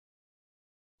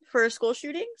for school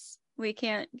shootings? We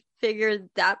can't figure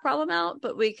that problem out,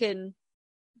 but we can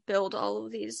build all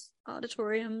of these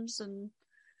auditoriums, and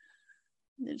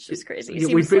it's just crazy. It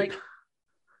seems like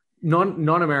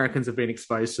non-Americans have been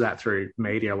exposed to that through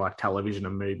media like television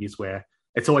and movies, where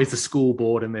it's always the school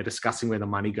board and they're discussing where the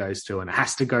money goes to, and it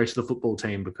has to go to the football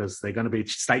team because they're going to be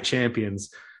state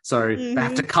champions. So they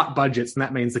have to cut budgets, and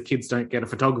that means the kids don't get a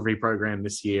photography program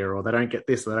this year, or they don't get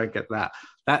this, or they don't get that.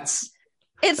 That's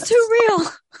too real.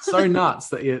 So nuts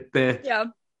that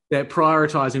they're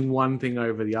prioritizing one thing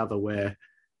over the other, where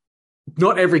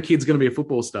not every kid's going to be a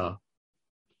football star.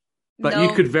 But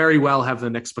you could very well have the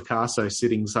next Picasso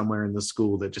sitting somewhere in the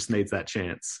school that just needs that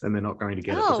chance, and they're not going to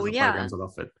get it because the programs are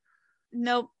offered.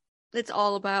 Nope. It's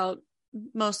all about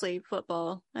mostly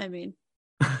football. I mean,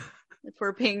 if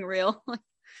we're being real.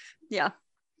 Yeah.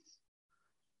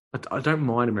 I don't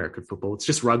mind American football. It's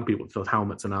just rugby with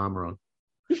helmets and armor on.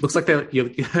 Looks like they're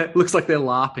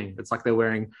LARPing. It's like they're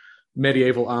wearing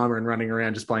medieval armor and running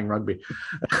around just playing rugby.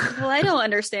 Well, I don't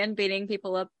understand beating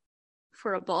people up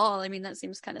for a ball. I mean, that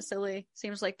seems kind of silly.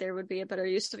 Seems like there would be a better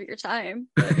use of your time.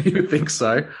 You would think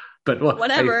so, but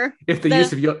whatever. Hey, if the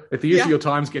use of your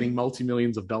time's getting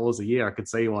multi-millions of dollars a year, I could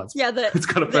see why it's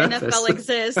got a purpose. The NFL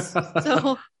exists,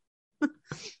 so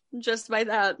just by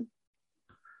that.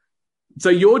 So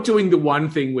you're doing the one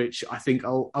thing which I think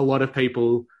a lot of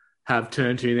people have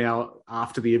turned to now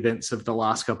after the events of the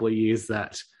last couple of years,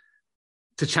 that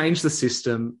to change the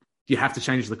system, you have to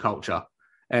change the culture.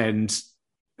 And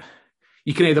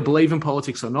you can either believe in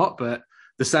politics or not, but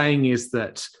the saying is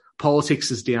that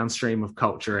politics is downstream of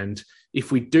culture. And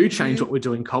if we do change what we're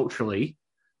doing culturally,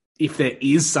 if there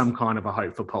is some kind of a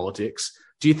hope for politics,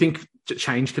 do you think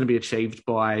change can be achieved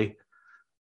by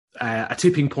a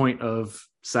tipping point of,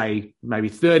 say, maybe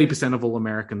 30% of all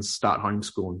Americans start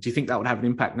homeschooling? Do you think that would have an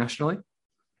impact nationally?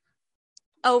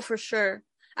 Oh, for sure.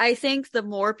 I think the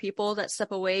more people that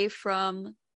step away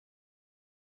from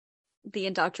the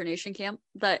indoctrination camp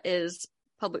that is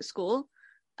public school,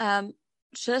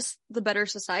 just the better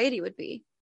society would be.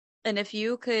 And if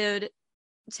you could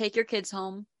take your kids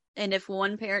home, and if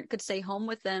one parent could stay home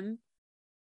with them,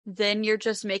 then you're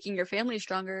just making your family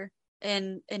stronger.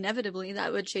 And inevitably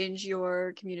that would change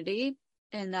your community.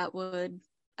 And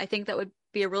I think that would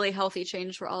be a really healthy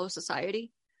change for all of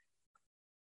society.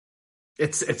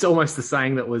 It's almost the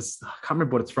saying that was, I can't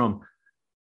remember what it's from,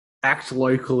 act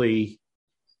locally,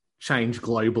 change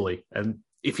globally. And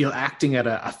if you're acting at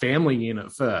a family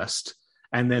unit first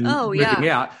and then moving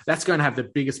out, that's going to have the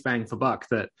biggest bang for buck.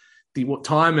 That the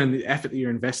time and the effort that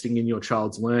you're investing in your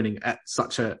child's learning at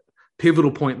such a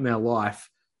pivotal point in their life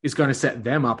is going to set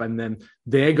them up, and then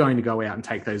they're going to go out and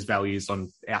take those values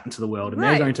out into the world, and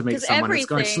they're going to meet someone that's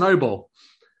going to snowball.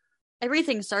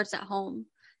 Everything starts at home.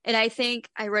 And I think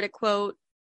I read a quote,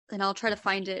 and I'll try to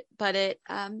find it, but it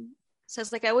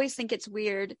says, I always think it's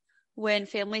weird when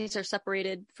families are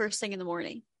separated first thing in the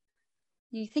morning.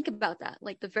 You think about that.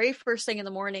 The very first thing in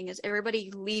the morning is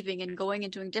everybody leaving and going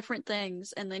and doing different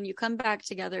things. And then you come back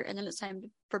together, and then it's time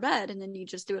for bed, and then you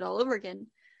just do it all over again.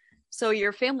 So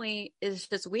your family is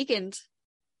just weakened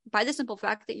by the simple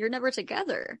fact that you're never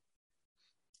together.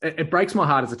 It breaks my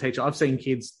heart as a teacher. I've seen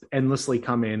kids endlessly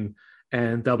come in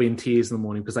and they'll be in tears in the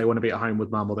morning because they want to be at home with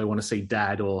mum, or they want to see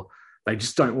dad, or they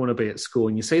just don't want to be at school.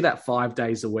 And you see that 5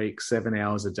 days a week, 7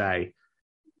 hours a day.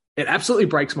 It absolutely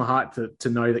breaks my heart to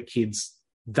know that kids,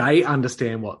 they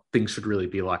understand what things should really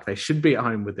be like. They should be at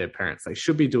home with their parents. They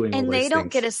should be doing all these things. And they don't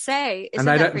get a say. Isn't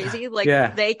that crazy?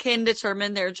 They can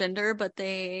determine their gender, but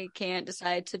they can't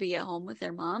decide to be at home with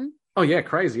their mom. Oh yeah,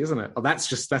 crazy, isn't it? Oh,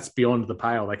 that's beyond the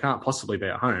pale. They can't possibly be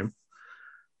at home.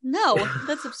 No,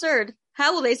 that's absurd.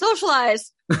 How will they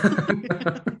socialize?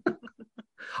 I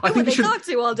think they talk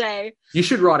to all day. You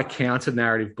should write a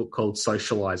counter-narrative book called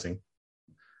Socializing.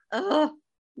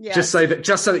 Yeah. Just so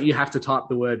that you have to type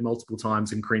the word multiple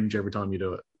times and cringe every time you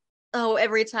do it. Oh,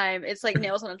 every time. It's like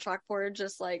nails on a chalkboard,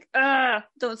 just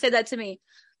don't say that to me.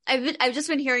 I've just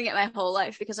been hearing it my whole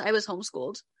life because I was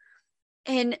homeschooled.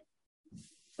 And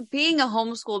being a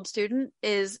homeschooled student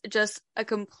is just a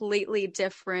completely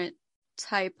different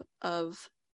type of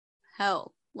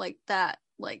hell.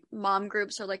 Mom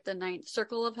groups are the 9th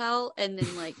circle of hell, and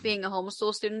then being a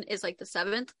homeschool student is the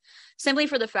 7th, simply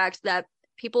for the fact that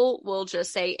people will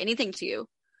just say anything to you.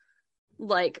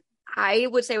 I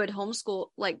would say with homeschool,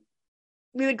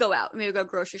 we would go out and we would go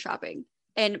grocery shopping,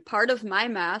 and part of my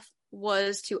math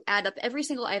was to add up every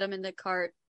single item in the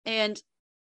cart. And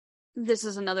this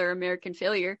is another American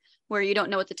failure, where you don't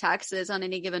know what the tax is on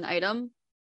any given item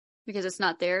because it's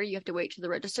not there. You have to wait to the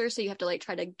register, so you have to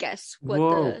try to guess what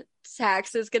the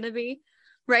tax is going to be,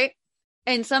 right?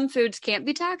 And some foods can't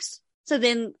be taxed. So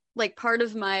then part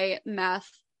of my math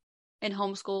and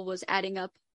homeschool was adding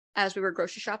up as we were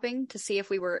grocery shopping to see if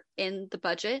we were in the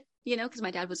budget, you know, because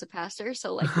my dad was a pastor.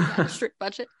 So like we had a strict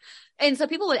budget. And so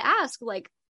people would ask like,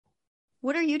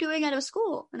 what are you doing out of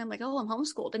school? And I'm like, oh, I'm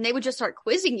homeschooled. And they would just start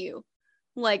quizzing you,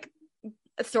 like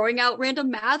throwing out random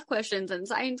math questions and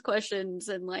science questions.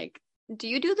 And like, do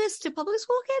you do this to public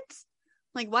school kids?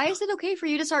 Like, why is it okay for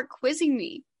you to start quizzing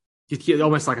me? You're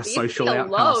almost like a Leave social me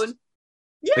outcast. alone.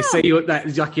 Yeah. They see you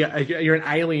that like you're an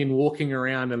alien walking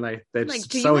around, and they're Like,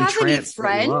 just do so you have any entranced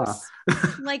that you are.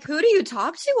 friends? Like, who do you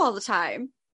talk to all the time?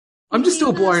 I'm just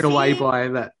still You blown away see? by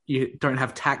that you don't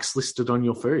have tax listed on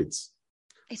your foods.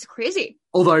 It's crazy.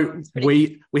 Although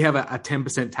we have a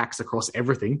 10% tax across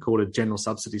everything called a general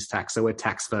subsidies tax, so we're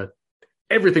taxed for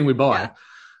everything we buy.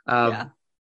 Yeah.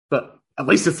 But at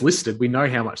least it's listed. We know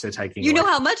how much they're taking. You away. know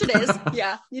how much it is.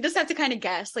 Yeah. You just have to kind of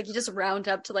guess. Like, you just round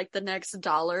up to like the next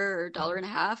 $1 or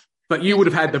 $1.50. But you would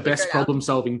have had the Figure best it out.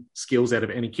 problem-solving skills out of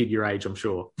any kid your age, I'm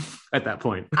sure, at that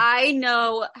point. I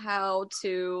know how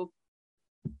to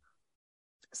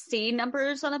see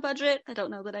numbers on a budget. I don't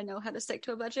know that I know how to stick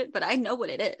to a budget, but I know what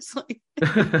it is.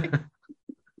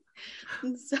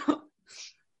 So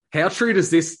How true does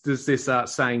this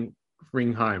saying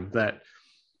ring home that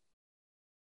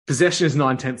possession is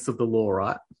 9/10 of the law,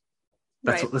 right?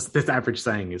 That's right. what this average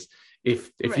saying is.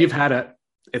 If Right. you've had it,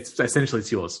 it's essentially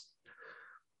it's yours.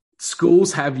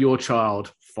 Schools have your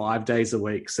child 5 days a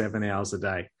week, 7 hours a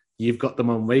day. You've got them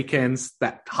on weekends,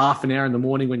 that half an hour in the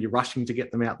morning when you're rushing to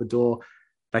get them out the door.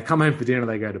 They come home for dinner,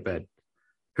 they go to bed.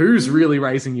 Who's really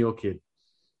raising your kid?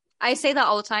 I say that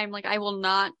all the time. Like, I will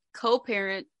not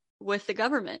co-parent with the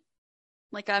government.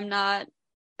 Like, I'm not,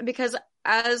 because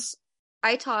as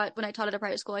when I taught at a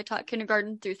private school, I taught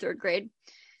kindergarten through 3rd grade.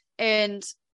 And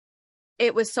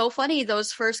it was so funny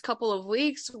those first couple of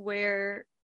weeks where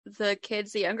the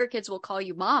younger kids will call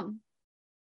you mom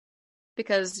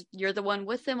because you're the one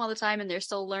with them all the time and they're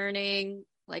still learning.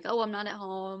 Like, oh, I'm not at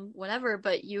home, whatever.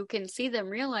 But you can see them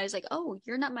realize like, oh,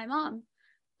 you're not my mom,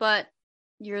 but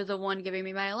you're the one giving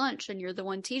me my lunch and you're the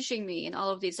one teaching me and all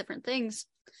of these different things.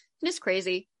 And it's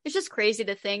crazy. It's just crazy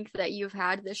to think that you've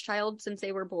had this child since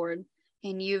they were born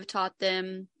and you've taught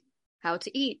them how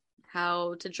to eat,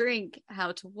 how to drink,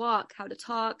 how to walk, how to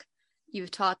talk. You've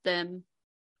taught them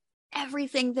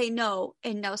everything they know.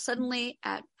 And now suddenly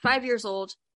at 5 years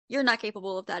old, you're not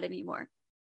capable of that anymore.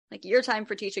 Like, your time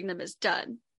for teaching them is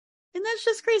done. And that's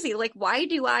just crazy. Like, why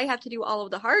do I have to do all of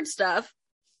the hard stuff?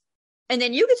 And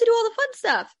then you get to do all the fun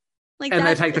stuff. Like, And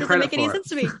that they take the doesn't credit make any for it. sense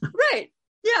to me. Right.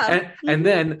 Yeah. And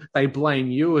then they blame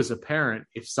you as a parent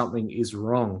if something is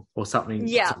wrong or something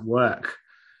doesn't work.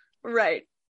 Right.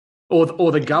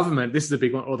 Or the government, this is a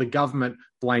big one, or the government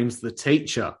blames the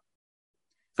teacher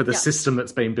for the system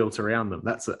that's been built around them.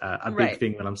 That's a big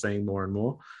thing that I'm seeing more and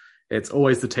more. It's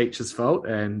always the teacher's fault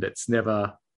and it's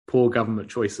never poor government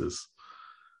choices.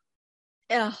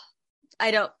 Yeah.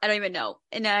 I don't even know.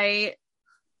 And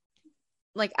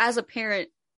as a parent,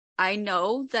 I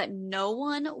know that no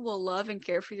one will love and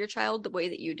care for your child the way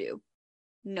that you do.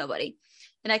 Nobody.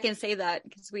 And I can say that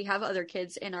because we have other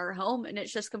kids in our home and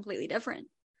it's just completely different.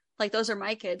 Like, those are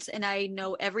my kids and I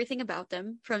know everything about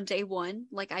them from day one.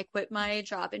 Like, I quit my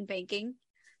job in banking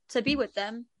to be with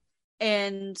them.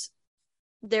 And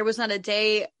there was not a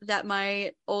day that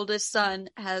my oldest son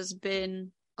has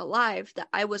been alive that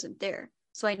I wasn't there.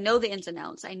 So I know the ins and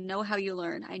outs. I know how you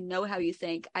learn. I know how you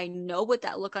think. I know what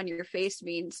that look on your face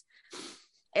means.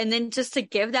 And then just to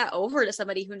give that over to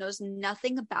somebody who knows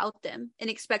nothing about them and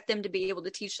expect them to be able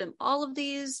to teach them all of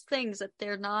these things that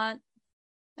they're not,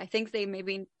 I think they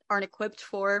maybe aren't equipped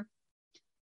for.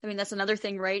 I mean, that's another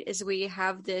thing, right? Is we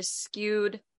have this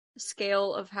skewed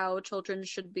scale of how children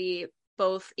should be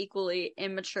both equally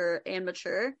immature and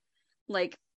mature.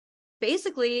 Like,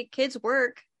 basically, kids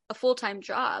work a full-time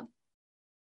job.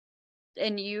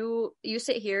 And you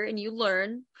sit here and you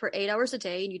learn for 8 hours a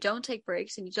day and you don't take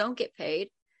breaks and you don't get paid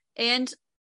and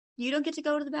you don't get to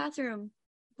go to the bathroom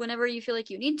whenever you feel like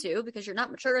you need to because you're not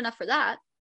mature enough for that.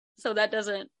 So that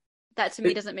to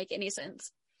me doesn't make any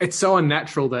sense. It's so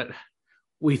unnatural that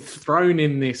we've thrown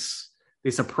in this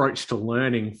approach to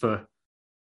learning for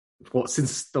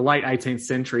since the late 18th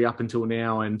century up until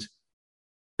now. And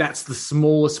that's the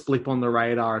smallest blip on the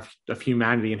radar of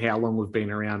humanity and how long we've been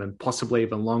around and possibly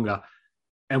even longer.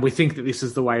 And we think that this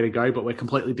is the way to go, but we're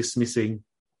completely dismissing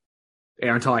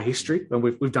our entire history and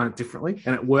we've done it differently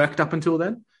and it worked up until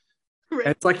then. Right.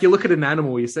 It's like you look at an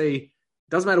animal, you see, it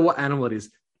doesn't matter what animal it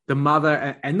is, the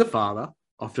mother and the father,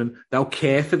 often they'll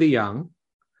care for the young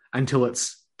until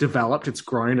it's developed, it's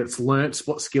grown, it's learnt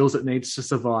what skills it needs to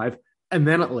survive, and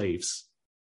then it leaves.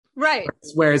 Right.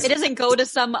 Whereas it doesn't go to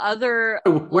some other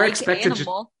we're expected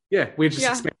animal. Yeah, we're just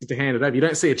expected to hand it over. You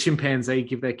don't see a chimpanzee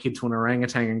give their kid to an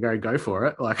orangutan and go for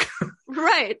it. Like,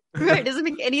 right. It doesn't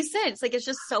make any sense. Like, it's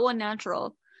just so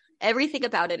unnatural. Everything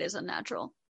about it is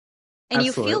unnatural. And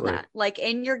Absolutely. You feel that, like,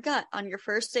 in your gut on your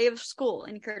first day of school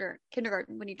in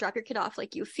kindergarten, when you drop your kid off,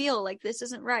 like, you feel like this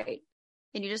isn't right.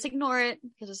 And you just ignore it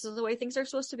because this is the way things are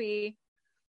supposed to be.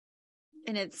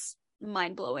 And it's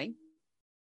mind-blowing.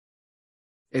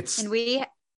 And we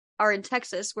are in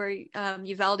Texas, where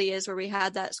Uvalde is, where we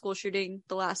had that school shooting,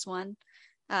 the last one.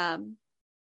 And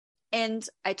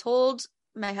I told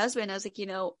my husband, I was like,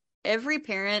 every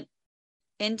parent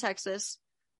in Texas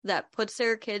that puts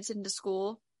their kids into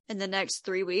school in the next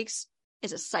 3 weeks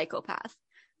is a psychopath.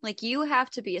 Like, you have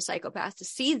to be a psychopath to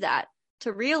see that,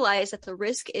 to realize that the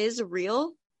risk is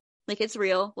real. Like, it's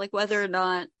real. Like, whether or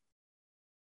not,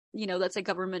 that's a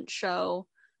government show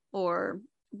or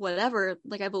whatever,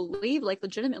 like, I believe, like,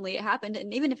 legitimately it happened.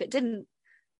 And even if it didn't,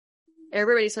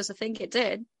 everybody's supposed to think it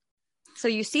did. So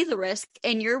you see the risk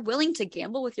and you're willing to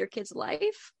gamble with your kid's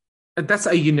life. And that's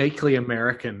a uniquely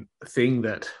American thing,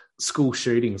 that school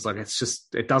shootings, like,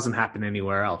 it doesn't happen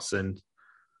anywhere else. And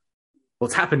well,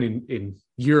 it's happened in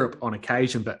Europe on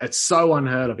occasion, but it's so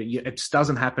unheard of. It just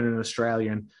doesn't happen in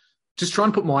Australia. And just try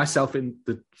and put myself in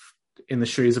the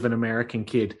shoes of an American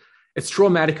kid. It's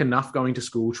traumatic enough going to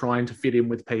school, trying to fit in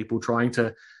with people, trying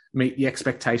to meet the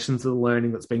expectations of the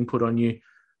learning that's being put on you.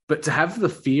 But to have the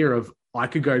fear of, I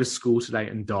could go to school today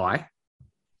and die,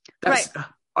 that's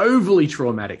overly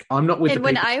traumatic. I'm not with the people.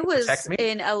 And when I was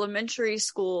in elementary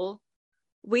school,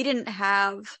 we didn't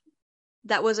have,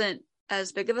 that wasn't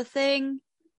as big of a thing.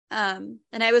 And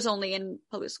I was only in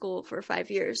public school for 5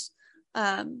 years.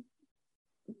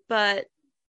 But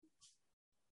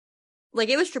like,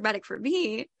 it was traumatic for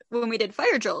me when we did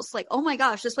fire drills. Like, oh my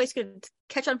gosh, this place could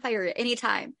catch on fire at any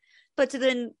time. But to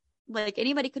then, like,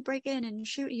 anybody could break in and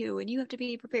shoot you, and you have to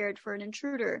be prepared for an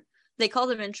intruder. They call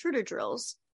them intruder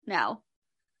drills now.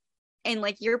 And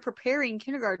like, you're preparing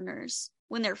kindergartners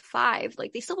when they're 5,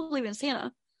 like, they still believe in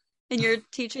Santa, and you're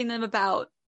teaching them about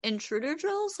intruder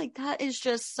drills. Like, that is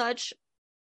just such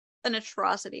an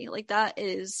atrocity. Like, that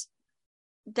is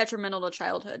detrimental to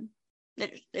childhood.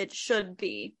 It should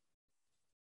be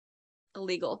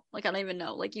illegal. Like, I don't even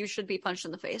know. Like, you should be punched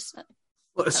in the face.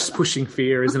 Well, it's just pushing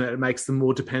fear, isn't it? It makes them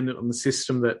more dependent on the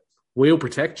system that we'll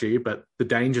protect you, but the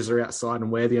dangers are outside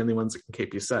and we're the only ones that can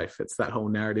keep you safe. It's that whole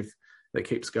narrative that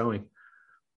keeps going.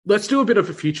 Let's do a bit of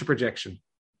a future projection.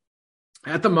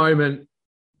 At the moment,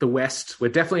 the West, we're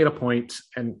definitely at a point,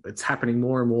 and it's happening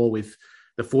more and more with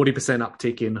the 40%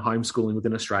 uptick in homeschooling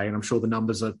within Australia. And I'm sure the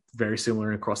numbers are very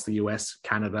similar across the US,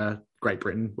 Canada, Great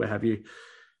Britain, where have you.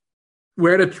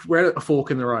 We're at a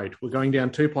fork in the road. We're going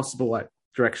down 2 possible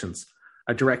directions.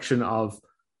 A direction of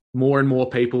more and more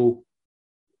people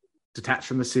detach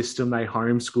from the system, they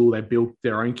homeschool, they build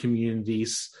their own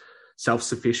communities,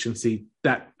 self-sufficiency,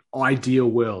 that ideal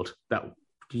world that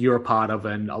you're a part of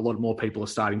and a lot more people are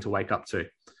starting to wake up to.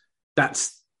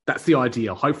 That's the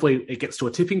ideal. Hopefully it gets to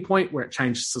a tipping point where it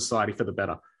changes society for the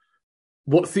better.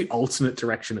 What's the alternate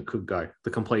direction it could go? The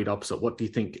complete opposite. What do you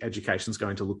think education is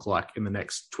going to look like in the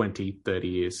next 20, 30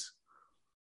 years?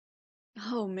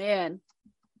 Oh, man.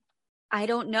 I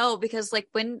don't know, because like,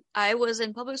 when I was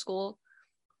in public school,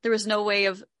 there was no way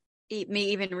of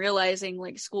me even realizing,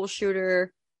 like, school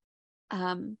shooter,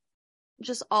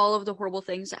 just all of the horrible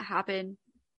things that happen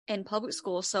in public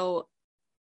school. So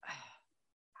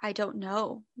I don't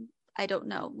know.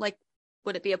 Like,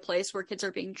 would it be a place where kids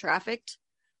are being trafficked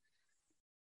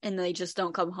and they just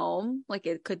don't come home? Like,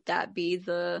 could that be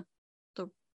the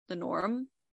norm?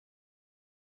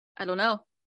 I don't know.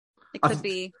 It could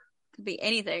be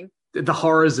anything. The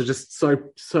horrors are just so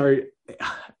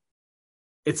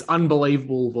it's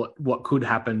unbelievable what could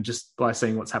happen just by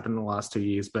seeing what's happened in the last 2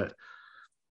 years. But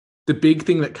the big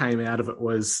thing that came out of it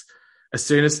was, as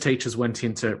soon as teachers went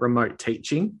into remote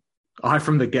teaching, I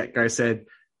from the get-go said,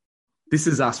 this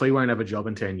is us. We won't have a job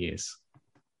in 10 years.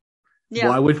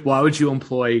 Yeah. Why would you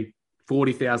employ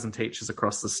 40,000 teachers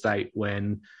across the state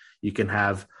when you can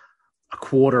have a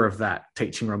quarter of that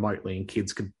teaching remotely, and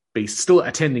kids could be still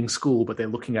attending school, but they're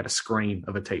looking at a screen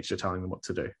of a teacher telling them what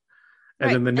to do.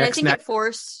 And then the next, I think it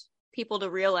forced people to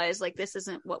realize, like, this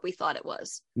isn't what we thought it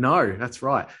was. No, that's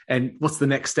right. And what's the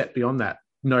next step beyond that?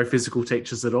 No physical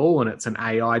teachers at all. And it's an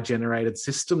AI generated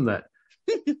system that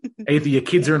either your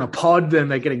kids are in a pod, then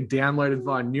they're getting downloaded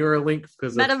via Neuralink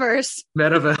because metaverse.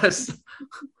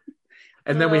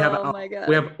 And then we have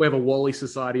a Wall-E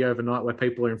society overnight where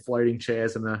people are in floating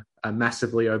chairs and are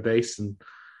massively obese, and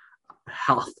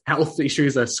health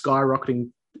issues are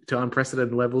skyrocketing to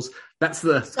unprecedented levels. That's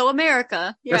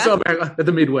America. Yeah. That's America,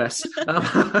 the Midwest.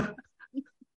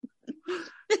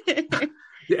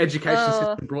 The education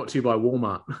system brought to you by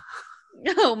Walmart.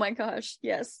 Oh my gosh.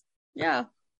 Yes. Yeah.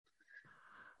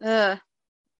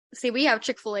 See, we have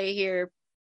Chick-fil-A here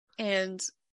and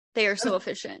they are so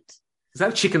efficient. Is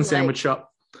that a chicken sandwich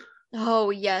shop? Oh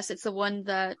yes. It's the one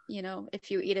that,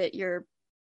 if you eat it, you're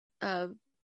a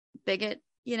bigot,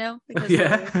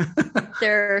 because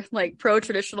they're like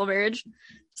pro-traditional marriage.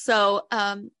 So,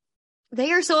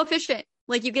 they are so efficient.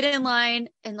 Like you get in line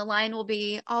and the line will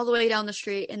be all the way down the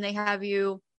street and they have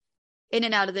you in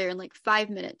and out of there in like 5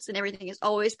 minutes and everything is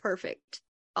always perfect.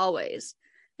 Always.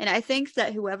 And I think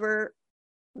that whoever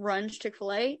runs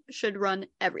Chick-fil-A should run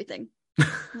everything.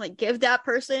 Like give that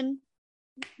person,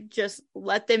 just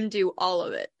let them do all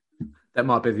of it. That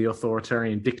might be the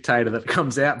authoritarian dictator that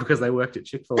comes out because they worked at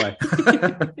Chick-fil-A.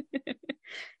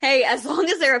 Hey, as long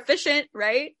as they're efficient,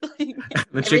 right?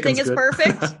 Everything is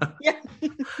perfect. Yeah.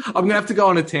 I'm going to have to go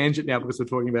on a tangent now because we're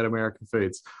talking about American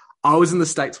foods. I was in the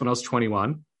States when I was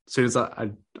 21. As soon as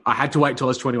I had to wait till I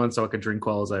was 21 so I could drink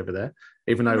while I was over there,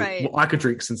 even though I could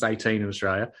drink since 18 in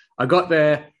Australia. I got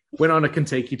there, went on a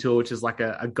Kentucky tour, which is like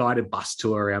a guided bus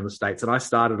tour around the States. And I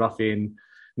started off in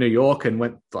New York and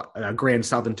went a Grand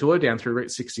Southern tour down through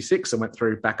Route 66 and went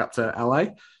through back up to LA.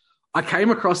 I came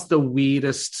across the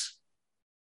weirdest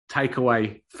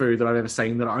takeaway food that I've ever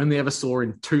seen that I only ever saw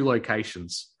in 2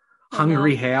 locations.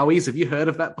 Hungry Howie's. Have you heard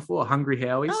of that before? Hungry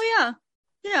Howie's? Oh, yeah.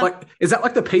 Yeah. Like, is that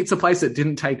like the pizza place that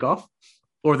didn't take off?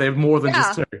 Or they're more than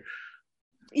just 2?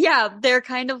 Yeah, they're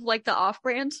kind of like the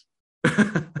off-brand.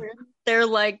 They're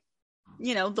like,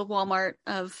 the Walmart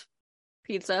of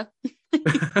pizza.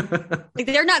 Like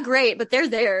they're not great, but they're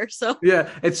there. So yeah,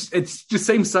 it's just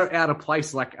seems so out of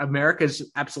place. Like America's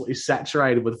absolutely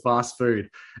saturated with fast food,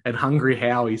 and Hungry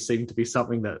Howie seemed to be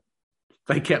something that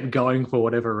they kept going for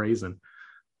whatever reason.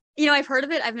 I've heard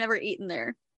of it. I've never eaten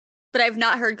there, but I've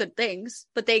not heard good things.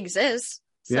 But they exist.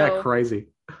 So. Yeah, crazy,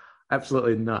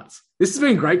 absolutely nuts. This has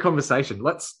been a great conversation.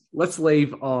 Let's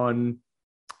leave on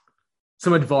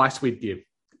some advice we'd give.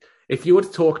 If you were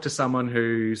to talk to someone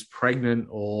who's pregnant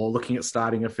or looking at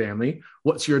starting a family,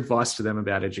 what's your advice to them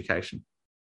about education?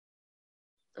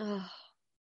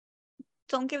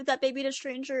 Don't give that baby to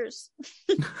strangers.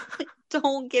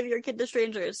 Don't give your kid to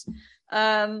strangers.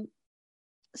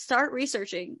 Start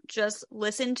researching. Just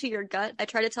listen to your gut. I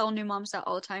try to tell new moms that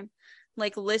all the time.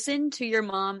 Like, listen to your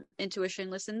mom intuition.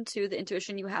 Listen to the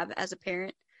intuition you have as a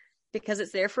parent because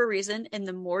it's there for a reason. And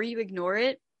the more you ignore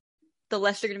it, the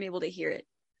less you're going to be able to hear it.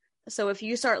 So if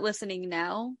you start listening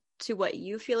now to what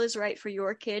you feel is right for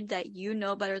your kid that you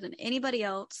know better than anybody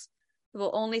else, it will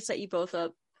only set you both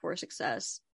up for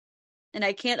success. And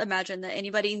I can't imagine that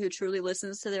anybody who truly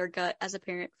listens to their gut as a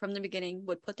parent from the beginning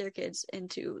would put their kids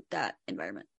into that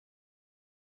environment.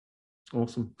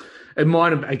 Awesome. And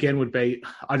mine, again, would be,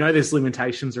 I know there's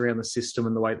limitations around the system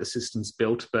and the way the system's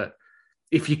built, but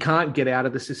if you can't get out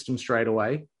of the system straight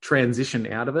away,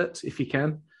 transition out of it if you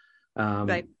can.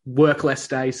 Right. Work less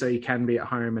days so you can be at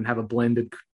home and have a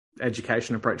blended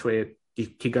education approach where your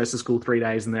kid goes to school 3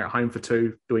 days and they're at home for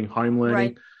 2 doing home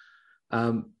learning.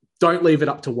 Right. Don't leave it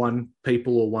up to one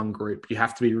people or one group. You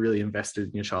have to be really invested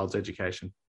in your child's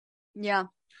education. Yeah.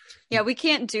 Yeah, we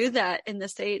can't do that in the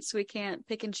States. We can't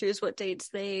pick and choose what dates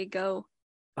they go.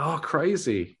 Oh,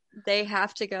 crazy. They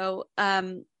have to go.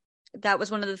 That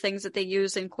was one of the things that they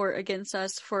used in court against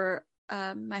us for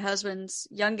my husband's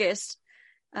youngest.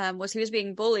 Was he was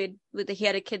being bullied. He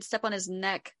had a kid step on his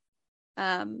neck,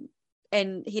 and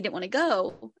he didn't want to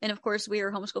go. And of course, we were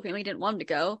a homeschool family, didn't want him to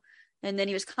go. And then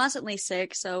he was constantly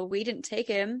sick, so we didn't take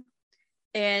him.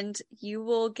 And you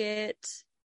will get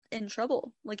in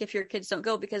trouble, like if your kids don't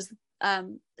go, because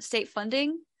state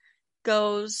funding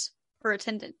goes per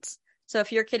attendance. So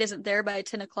if your kid isn't there by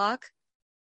 10 o'clock,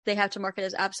 they have to mark it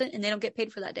as absent, and they don't get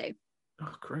paid for that day.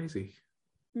 Oh, crazy.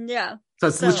 Yeah. So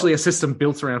it's literally a system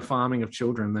built around farming of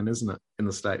children then, isn't it, in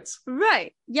the States?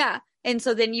 Right. Yeah. And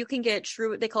so then you can get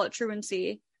they call it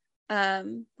truancy,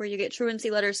 where you get truancy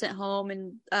letters sent home,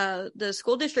 and the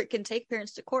school district can take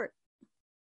parents to court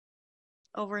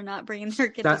over not bringing their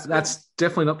kids to school. That's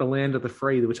definitely not the land of the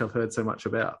free, which I've heard so much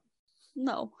about.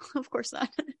 No, of course not.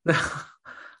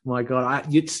 My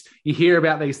God. You hear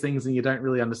about these things and you don't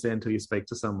really understand until you speak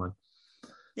to someone.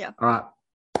 Yeah. All right.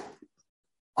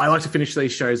 I like to finish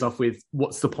these shows off with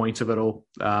what's the point of it all?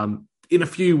 In a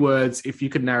few words, if you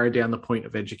could narrow down the point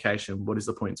of education, what is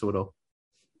the point to it all?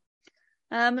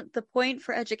 The point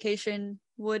for education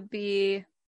would be,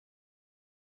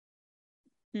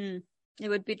 it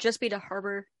would be just be to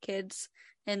harbor kids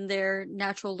and their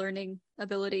natural learning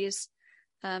abilities,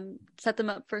 set them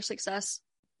up for success.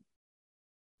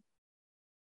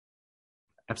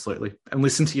 Absolutely. And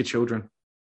listen to your children.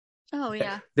 Oh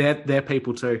yeah. They're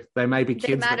people too. They may be They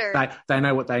kids, matter. but they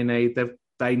know what they need.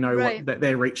 They know Right. what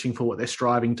they're reaching for, what they're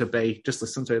striving to be. Just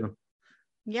listen to them,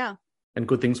 Yeah. and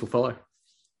good things will follow.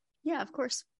 Yeah, of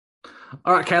course.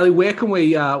 All right, Kaylee, where can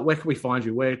we find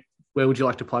you? Where would you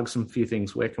like to plug some few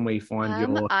things? Where can we find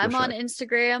your I'm show? on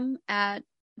Instagram at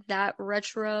that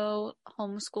retro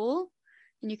homeschool,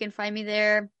 and you can find me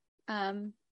there.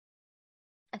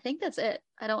 I think that's it.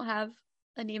 I don't have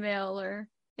an email or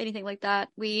anything like that.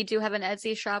 We do have an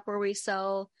Etsy shop where we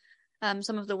sell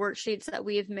some of the worksheets that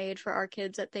we've made for our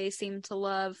kids that they seem to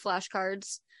love,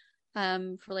 flashcards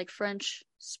for like French,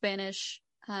 Spanish,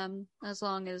 as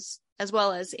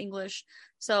well as English.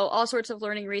 So all sorts of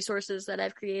learning resources that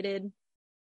I've created,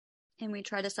 and we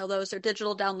try to sell those. They're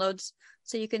digital downloads,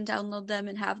 so you can download them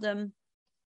and have them.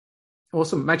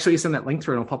 Awesome. Make sure you send that link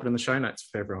through and I'll pop it in the show notes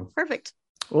for everyone. Perfect.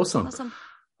 Awesome. Awesome.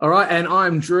 All right. And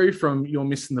I'm Drew from You're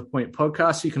Missing the Point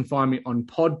podcast. You can find me on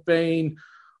Podbean,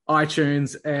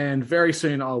 iTunes, and very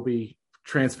soon I'll be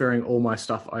transferring all my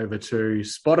stuff over to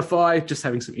Spotify, just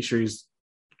having some issues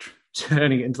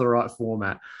turning it into the right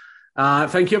format.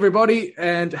 Thank you, everybody,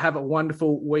 and have a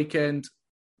wonderful weekend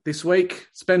this week.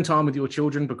 Spend time with your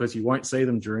children because you won't see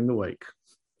them during the week.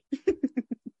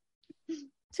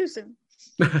 Too soon.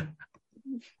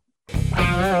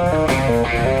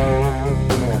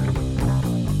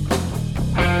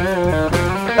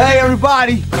 Hey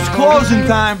everybody, it's closing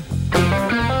time.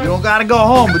 You don't gotta go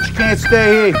home, but you can't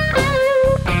stay here.